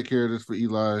wanted to take care of this for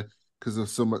Eli because of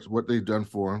so much what they've done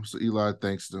for him. So Eli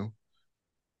thanks them.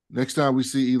 Next time we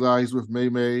see Eli, he's with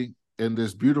May in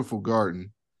this beautiful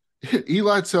garden.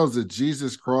 Eli tells a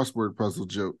Jesus crossword puzzle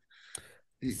joke.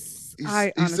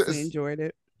 I honestly enjoyed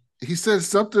it. He said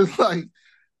something like,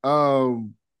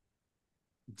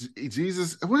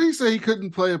 Jesus, what did he say? He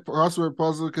couldn't play a crossword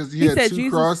puzzle because he had two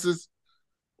crosses?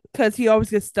 Because he always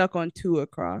gets stuck on two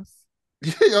across.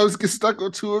 He always gets stuck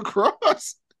on two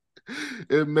across.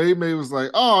 And May was like,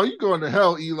 "Oh, you going to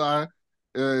hell, Eli,"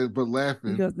 but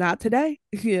laughing. He goes, "Not today."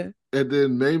 Yeah. And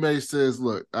then May says,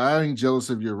 "Look, I ain't jealous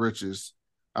of your riches.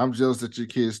 I'm jealous that your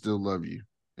kids still love you."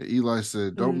 And Eli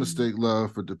said, "Don't mistake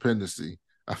love for dependency.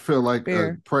 I feel like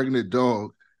a pregnant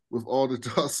dog with all the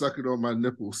dogs sucking on my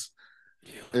nipples.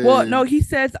 And well, no, he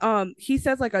says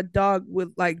like a dog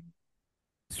with like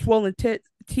swollen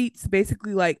teats,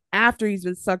 basically like after he's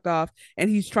been sucked off and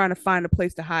he's trying to find a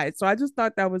place to hide. So I just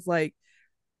thought that was like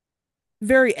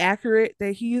very accurate,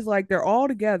 that he's like they're all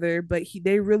together, but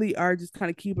they really are just kind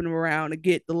of keeping him around to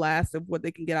get the last of what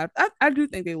they can get out. I do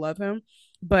think they love him,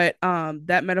 but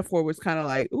that metaphor was kind of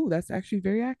like, ooh, that's actually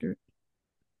very accurate.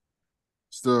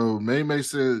 So May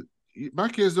said, my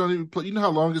kids don't even play. You know how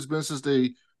long it's been since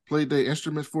they played their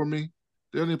instruments for me?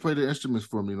 They don't even play their instruments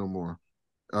for me no more.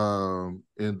 And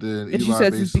then and Eli she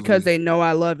says it's because they know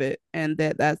I love it, and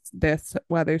that's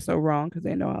why they're so wrong, because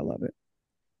they know I love it.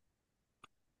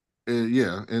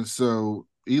 Yeah, and so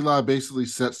Eli basically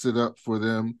sets it up for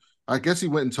them. I guess he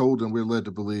went and told them, we're led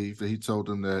to believe that he told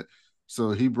them that.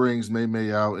 So he brings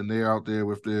May out, and they're out there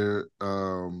with their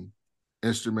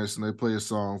instruments, and they play a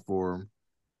song for him.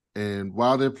 And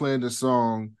while they're playing the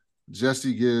song,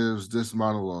 Jesse gives this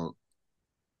monologue.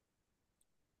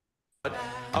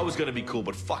 I was going to be cool,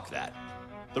 but fuck that.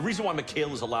 The reason why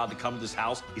Michaela's allowed to come to this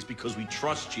house is because we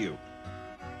trust you.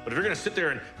 But if you're going to sit there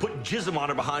and put jism on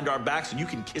her behind our backs, and you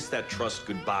can kiss that trust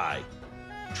goodbye.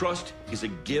 Trust is a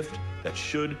gift that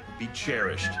should be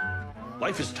cherished.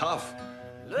 Life is tough.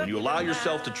 When you allow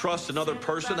yourself to trust another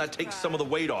person, that takes some of the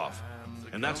weight off.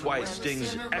 And that's why it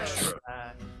stings extra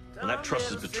when that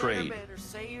trust is betrayed.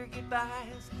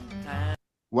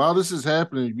 While this is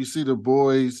happening, you see the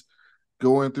boys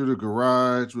going through the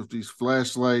garage with these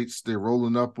flashlights. They're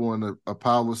rolling up on a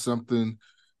pile of something,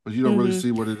 but you don't really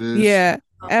see what it is. Yeah.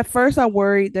 At first I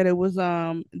worried that it was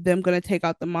them gonna take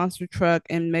out the monster truck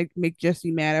and make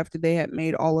Jesse mad after they had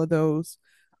made all of those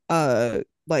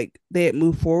like they had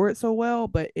moved forward so well,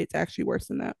 but it's actually worse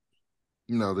than that.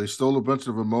 No, they stole a bunch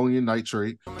of ammonium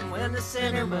nitrate.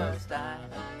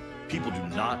 People do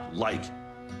not like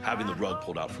having the rug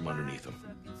pulled out from underneath them.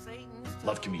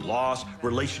 Love can be lost,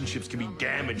 relationships can be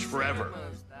damaged forever.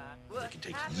 It can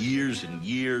take years and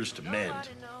years to mend.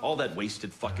 All that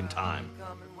wasted fucking time.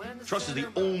 Trust is the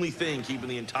only thing keeping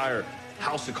the entire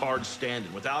house of cards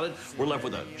standing. Without it, we're left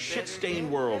with a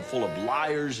shit-stained world full of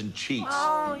liars and cheats.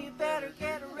 Oh, you better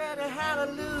get ready,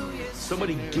 hallelujah.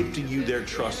 Somebody gifting you their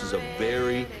trust is a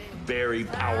very, very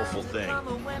powerful thing.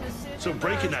 So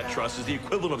breaking that trust is the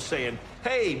equivalent of saying,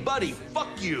 hey, buddy, fuck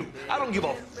you. I don't give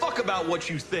a fuck about what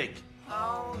you think.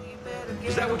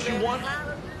 Is that what you want?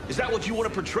 Is that what you want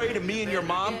to portray to me and your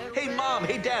mom? Hey, mom,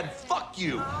 hey, dad, fuck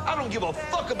you. I don't give a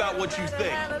fuck about what you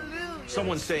think.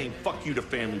 Someone saying fuck you to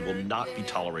family will not be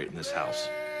tolerated in this house.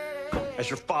 As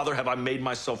your father, have I made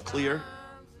myself clear?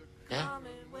 Yeah.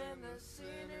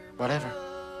 Whatever.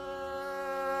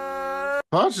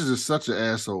 Pontius is such an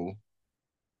asshole.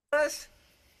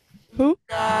 Who?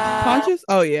 Pontius?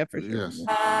 Oh, yeah, for sure. Yes.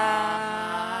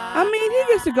 I mean,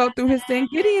 he gets to go through his thing.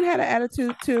 Gideon had an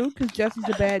attitude, too, because Jesse's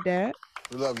a bad dad.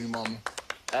 We love you, mama.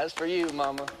 As for you,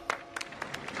 mama.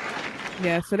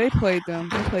 Yeah, so they played them.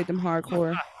 They played them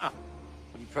hardcore.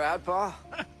 You proud, Pa?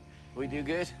 We do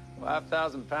good?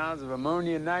 5,000 pounds of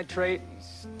ammonium nitrate.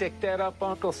 Stick that up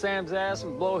Uncle Sam's ass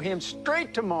and blow him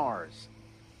straight to Mars.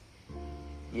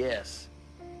 Yes.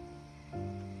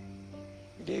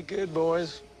 You did good,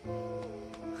 boys.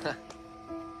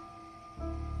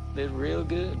 Did real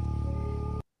good.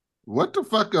 What the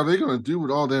fuck are they going to do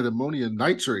with all that ammonium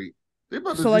nitrate? They're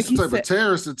about to do some type of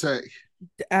terrorist attack.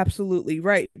 Absolutely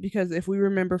right. Because if we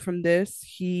remember from this,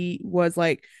 he was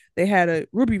like, they had a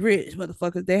Ruby Ridge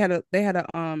motherfuckers. They had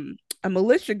a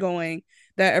militia going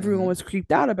that everyone was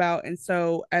creeped out about. And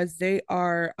so as they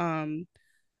are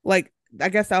like, I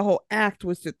guess that whole act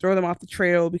was to throw them off the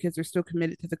trail because they're still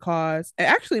committed to the cause. And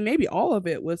actually, maybe all of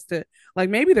it was to, like,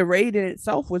 maybe the raid in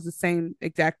itself was the same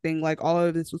exact thing. Like, all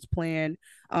of this was planned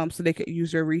so they could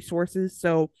use their resources.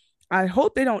 So I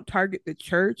hope they don't target the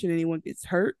church and anyone gets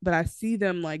hurt, but I see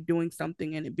them like doing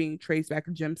something and it being traced back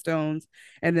to Gemstones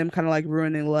and them kind of like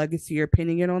ruining legacy or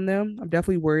pinning it on them. I'm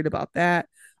definitely worried about that.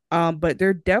 But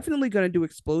they're definitely going to do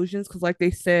explosions because, like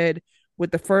they said,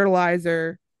 with the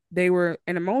fertilizer, they were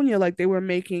in ammonia, like they were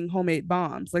making homemade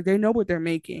bombs. Like they know what they're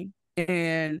making.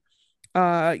 And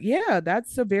yeah,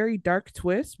 that's a very dark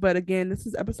twist. But again, this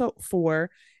is episode 4,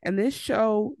 and this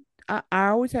show, I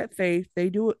always had faith.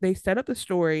 They set up the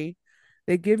story,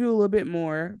 they give you a little bit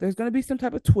more. There's gonna be some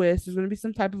type of twist, there's gonna be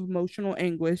some type of emotional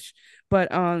anguish, but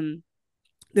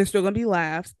there's still gonna be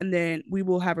laughs, and then we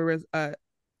will have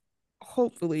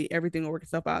hopefully everything will work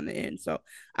itself out in the end. So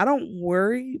I don't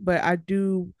worry, but I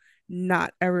do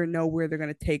not ever know where they're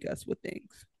gonna take us with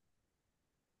things.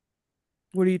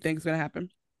 What do you think is gonna happen?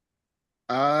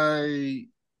 I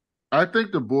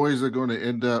think the boys are going to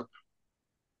end up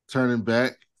turning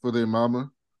back for their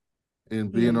mama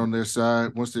and being on their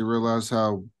side once they realize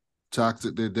how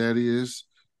toxic their daddy is.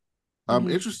 I'm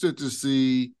interested to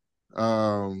see.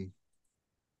 I'm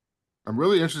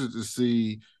really interested to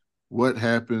see what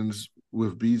happens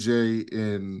with BJ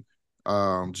and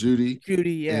Judy.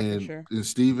 Yeah, and, for sure. And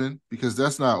Steven, because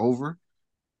that's not over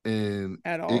and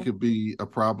at all. It could be a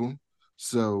problem.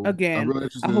 So again, I'm really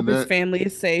interested I hope in his that. family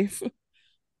is safe.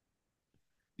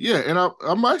 Yeah, and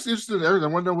I'm actually interested in everything.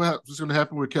 I want to know what's going to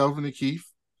happen with Kelvin and Keith.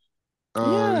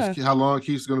 How long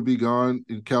Keith's going to be gone,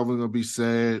 and Kelvin's going to be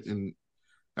sad, and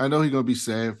I know he's going to be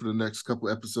sad for the next couple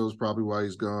episodes, probably while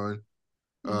he's gone.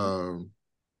 And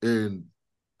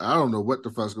I don't know what the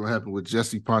fuck's going to happen with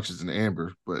Jesse Punches and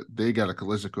Amber, but they got a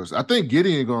collision course. I think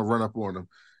Gideon going to run up on them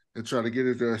and try to get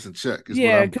his ass in check.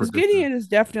 Yeah, because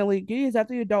Gideon's at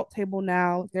the adult table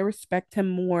now. They respect him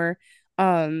more.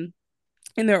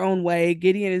 In their own way.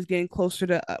 Gideon is getting closer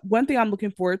to one thing I'm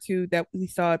looking forward to that we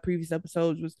saw in previous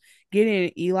episodes was Gideon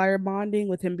and Eli are bonding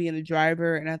with him being the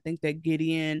driver. And I think that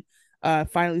Gideon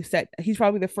finally he's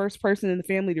probably the first person in the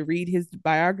family to read his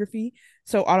biography.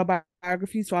 So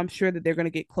autobiography. So I'm sure that they're going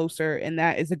to get closer, and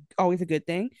that is always a good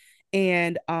thing.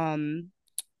 And I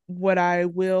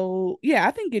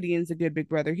think Gideon's a good big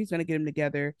brother. He's going to get him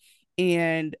together.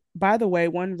 And by the way,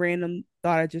 one random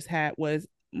thought I just had was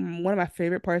one of my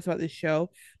favorite parts about this show,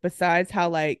 besides how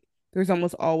like there's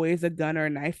almost always a gun or a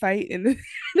knife fight in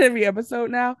every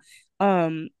episode now,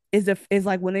 is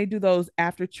like when they do those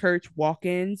after church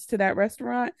walk-ins to that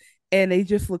restaurant, and they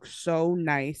just look so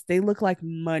nice. They look like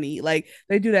money. Like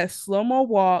they do that slow-mo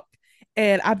walk,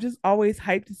 and I'm just always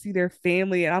hyped to see their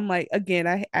family. And I'm like, again,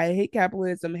 I hate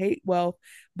capitalism, hate wealth,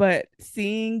 but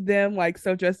seeing them like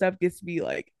so dressed up gets me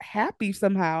like happy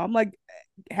somehow. I'm like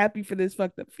happy for this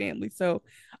fucked up family. So,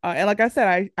 and like I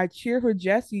said, I cheer for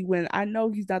Jesse when I know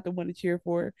he's not the one to cheer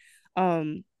for.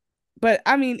 But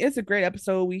I mean, it's a great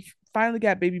episode. We finally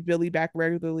got baby Billy back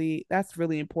regularly. That's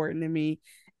really important to me.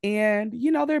 And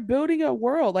they're building a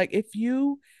world. Like if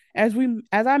you as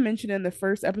I mentioned in the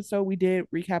first episode, we did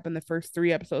recap in the first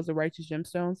 3 episodes of Righteous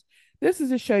Gemstones. This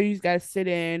is a show you guys sit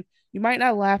in. You might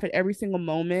not laugh at every single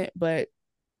moment, but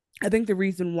I think the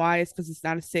reason why is because it's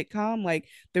not a sitcom. Like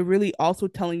they're really also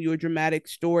telling you a dramatic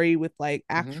story with like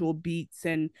actual beats,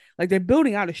 and like they're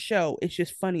building out a show. It's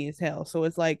just funny as hell. So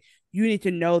it's like you need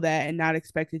to know that and not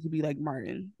expect it to be like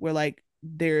Martin, where like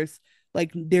there's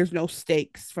no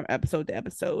stakes from episode to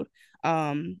episode.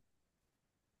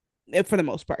 For the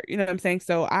most part, you know what I'm saying?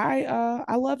 So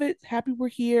I love it. Happy we're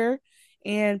here.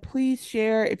 And please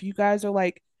share if you guys are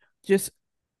like just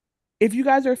if you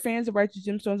guys are fans of Righteous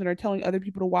Gemstones and are telling other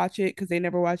people to watch it because they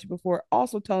never watched it before,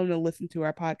 also tell them to listen to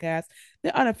our podcast,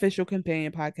 the unofficial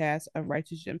companion podcast of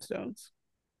Righteous Gemstones.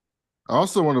 I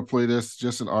also want to play this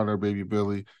just in honor of Baby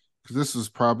Billy, because this is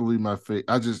probably my favorite.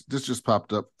 This just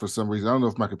popped up for some reason. I don't know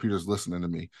if my computer's listening to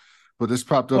me, but this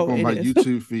popped up on my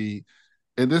YouTube feed.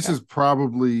 And this is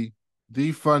probably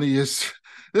the funniest.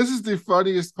 This is the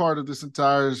funniest part of this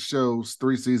entire show's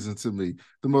 3 seasons to me.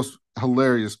 The most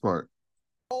hilarious part.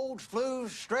 Colds, flus,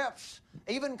 streps,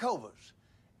 even COVIDs.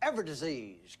 Every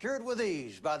disease cured with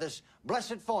ease by this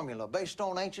blessed formula based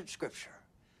on ancient scripture.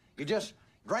 You just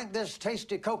drink this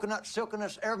tasty coconut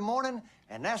silkiness every morning,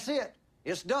 and that's it.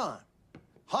 It's done.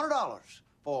 $100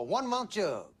 for a 1-month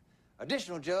jug.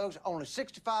 Additional jugs, only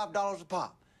 $65 a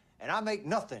pop. And I make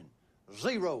nothing.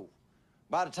 Zero.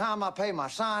 By the time I pay my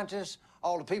scientists,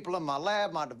 all the people in my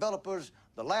lab, my developers,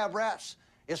 the lab rats,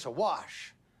 it's a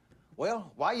wash.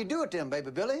 Well, why you do it then,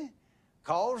 Baby Billy?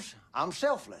 'Cause I'm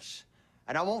selfless,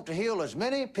 and I want to heal as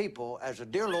many people as the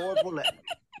dear Lord will let me.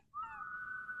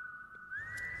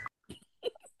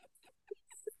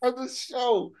 On the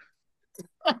show.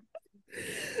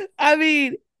 I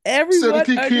mean, everyone said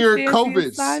he cured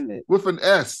COVIDs with an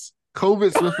S.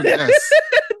 COVIDs with an S.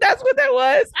 That's what that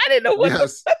was. I didn't know what.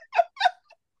 Yes.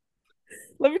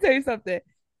 Let me tell you something.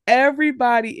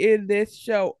 Everybody in this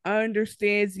show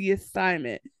understands the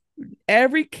assignment.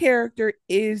 Every character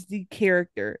is the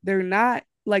character. They're not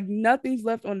like nothing's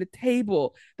left on the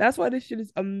table. That's why this shit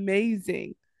is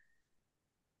amazing.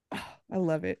 I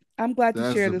love it. I'm glad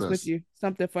to share this with you.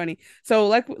 Something funny. So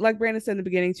like Brandon said in the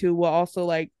beginning too, we'll also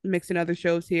like mix in other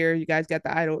shows here. You guys got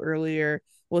the Idol earlier.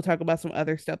 We'll talk about some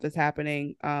other stuff that's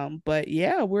happening. But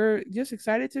yeah, we're just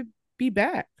excited to be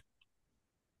back.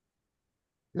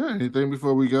 Yeah, anything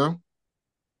before we go?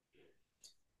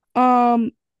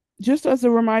 Just as a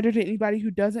reminder to anybody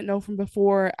who doesn't know from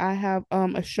before, I have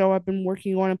a show I've been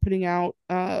working on and putting out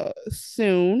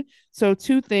soon. So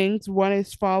 2 things. One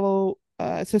is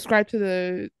subscribe to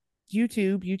the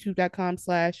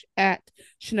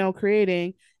youtube.com/@Chanel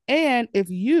Creating. And if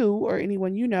you or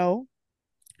anyone you know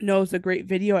knows a great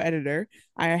video editor,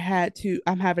 I'm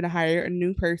having to hire a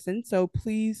new person. So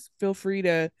please feel free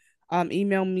to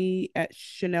email me at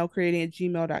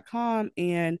chanelcreating@gmail.com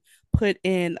and put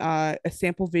in a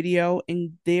sample video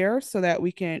in there so that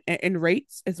we can, and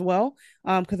rates as well.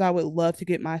 Because I would love to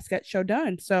get my sketch show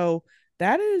done. So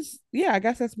that is, yeah, I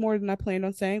guess that's more than I planned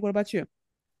on saying. What about you?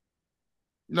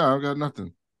 No, I got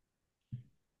nothing.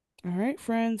 All right,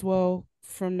 friends. Well,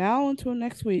 from now until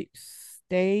next week,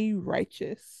 stay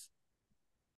righteous.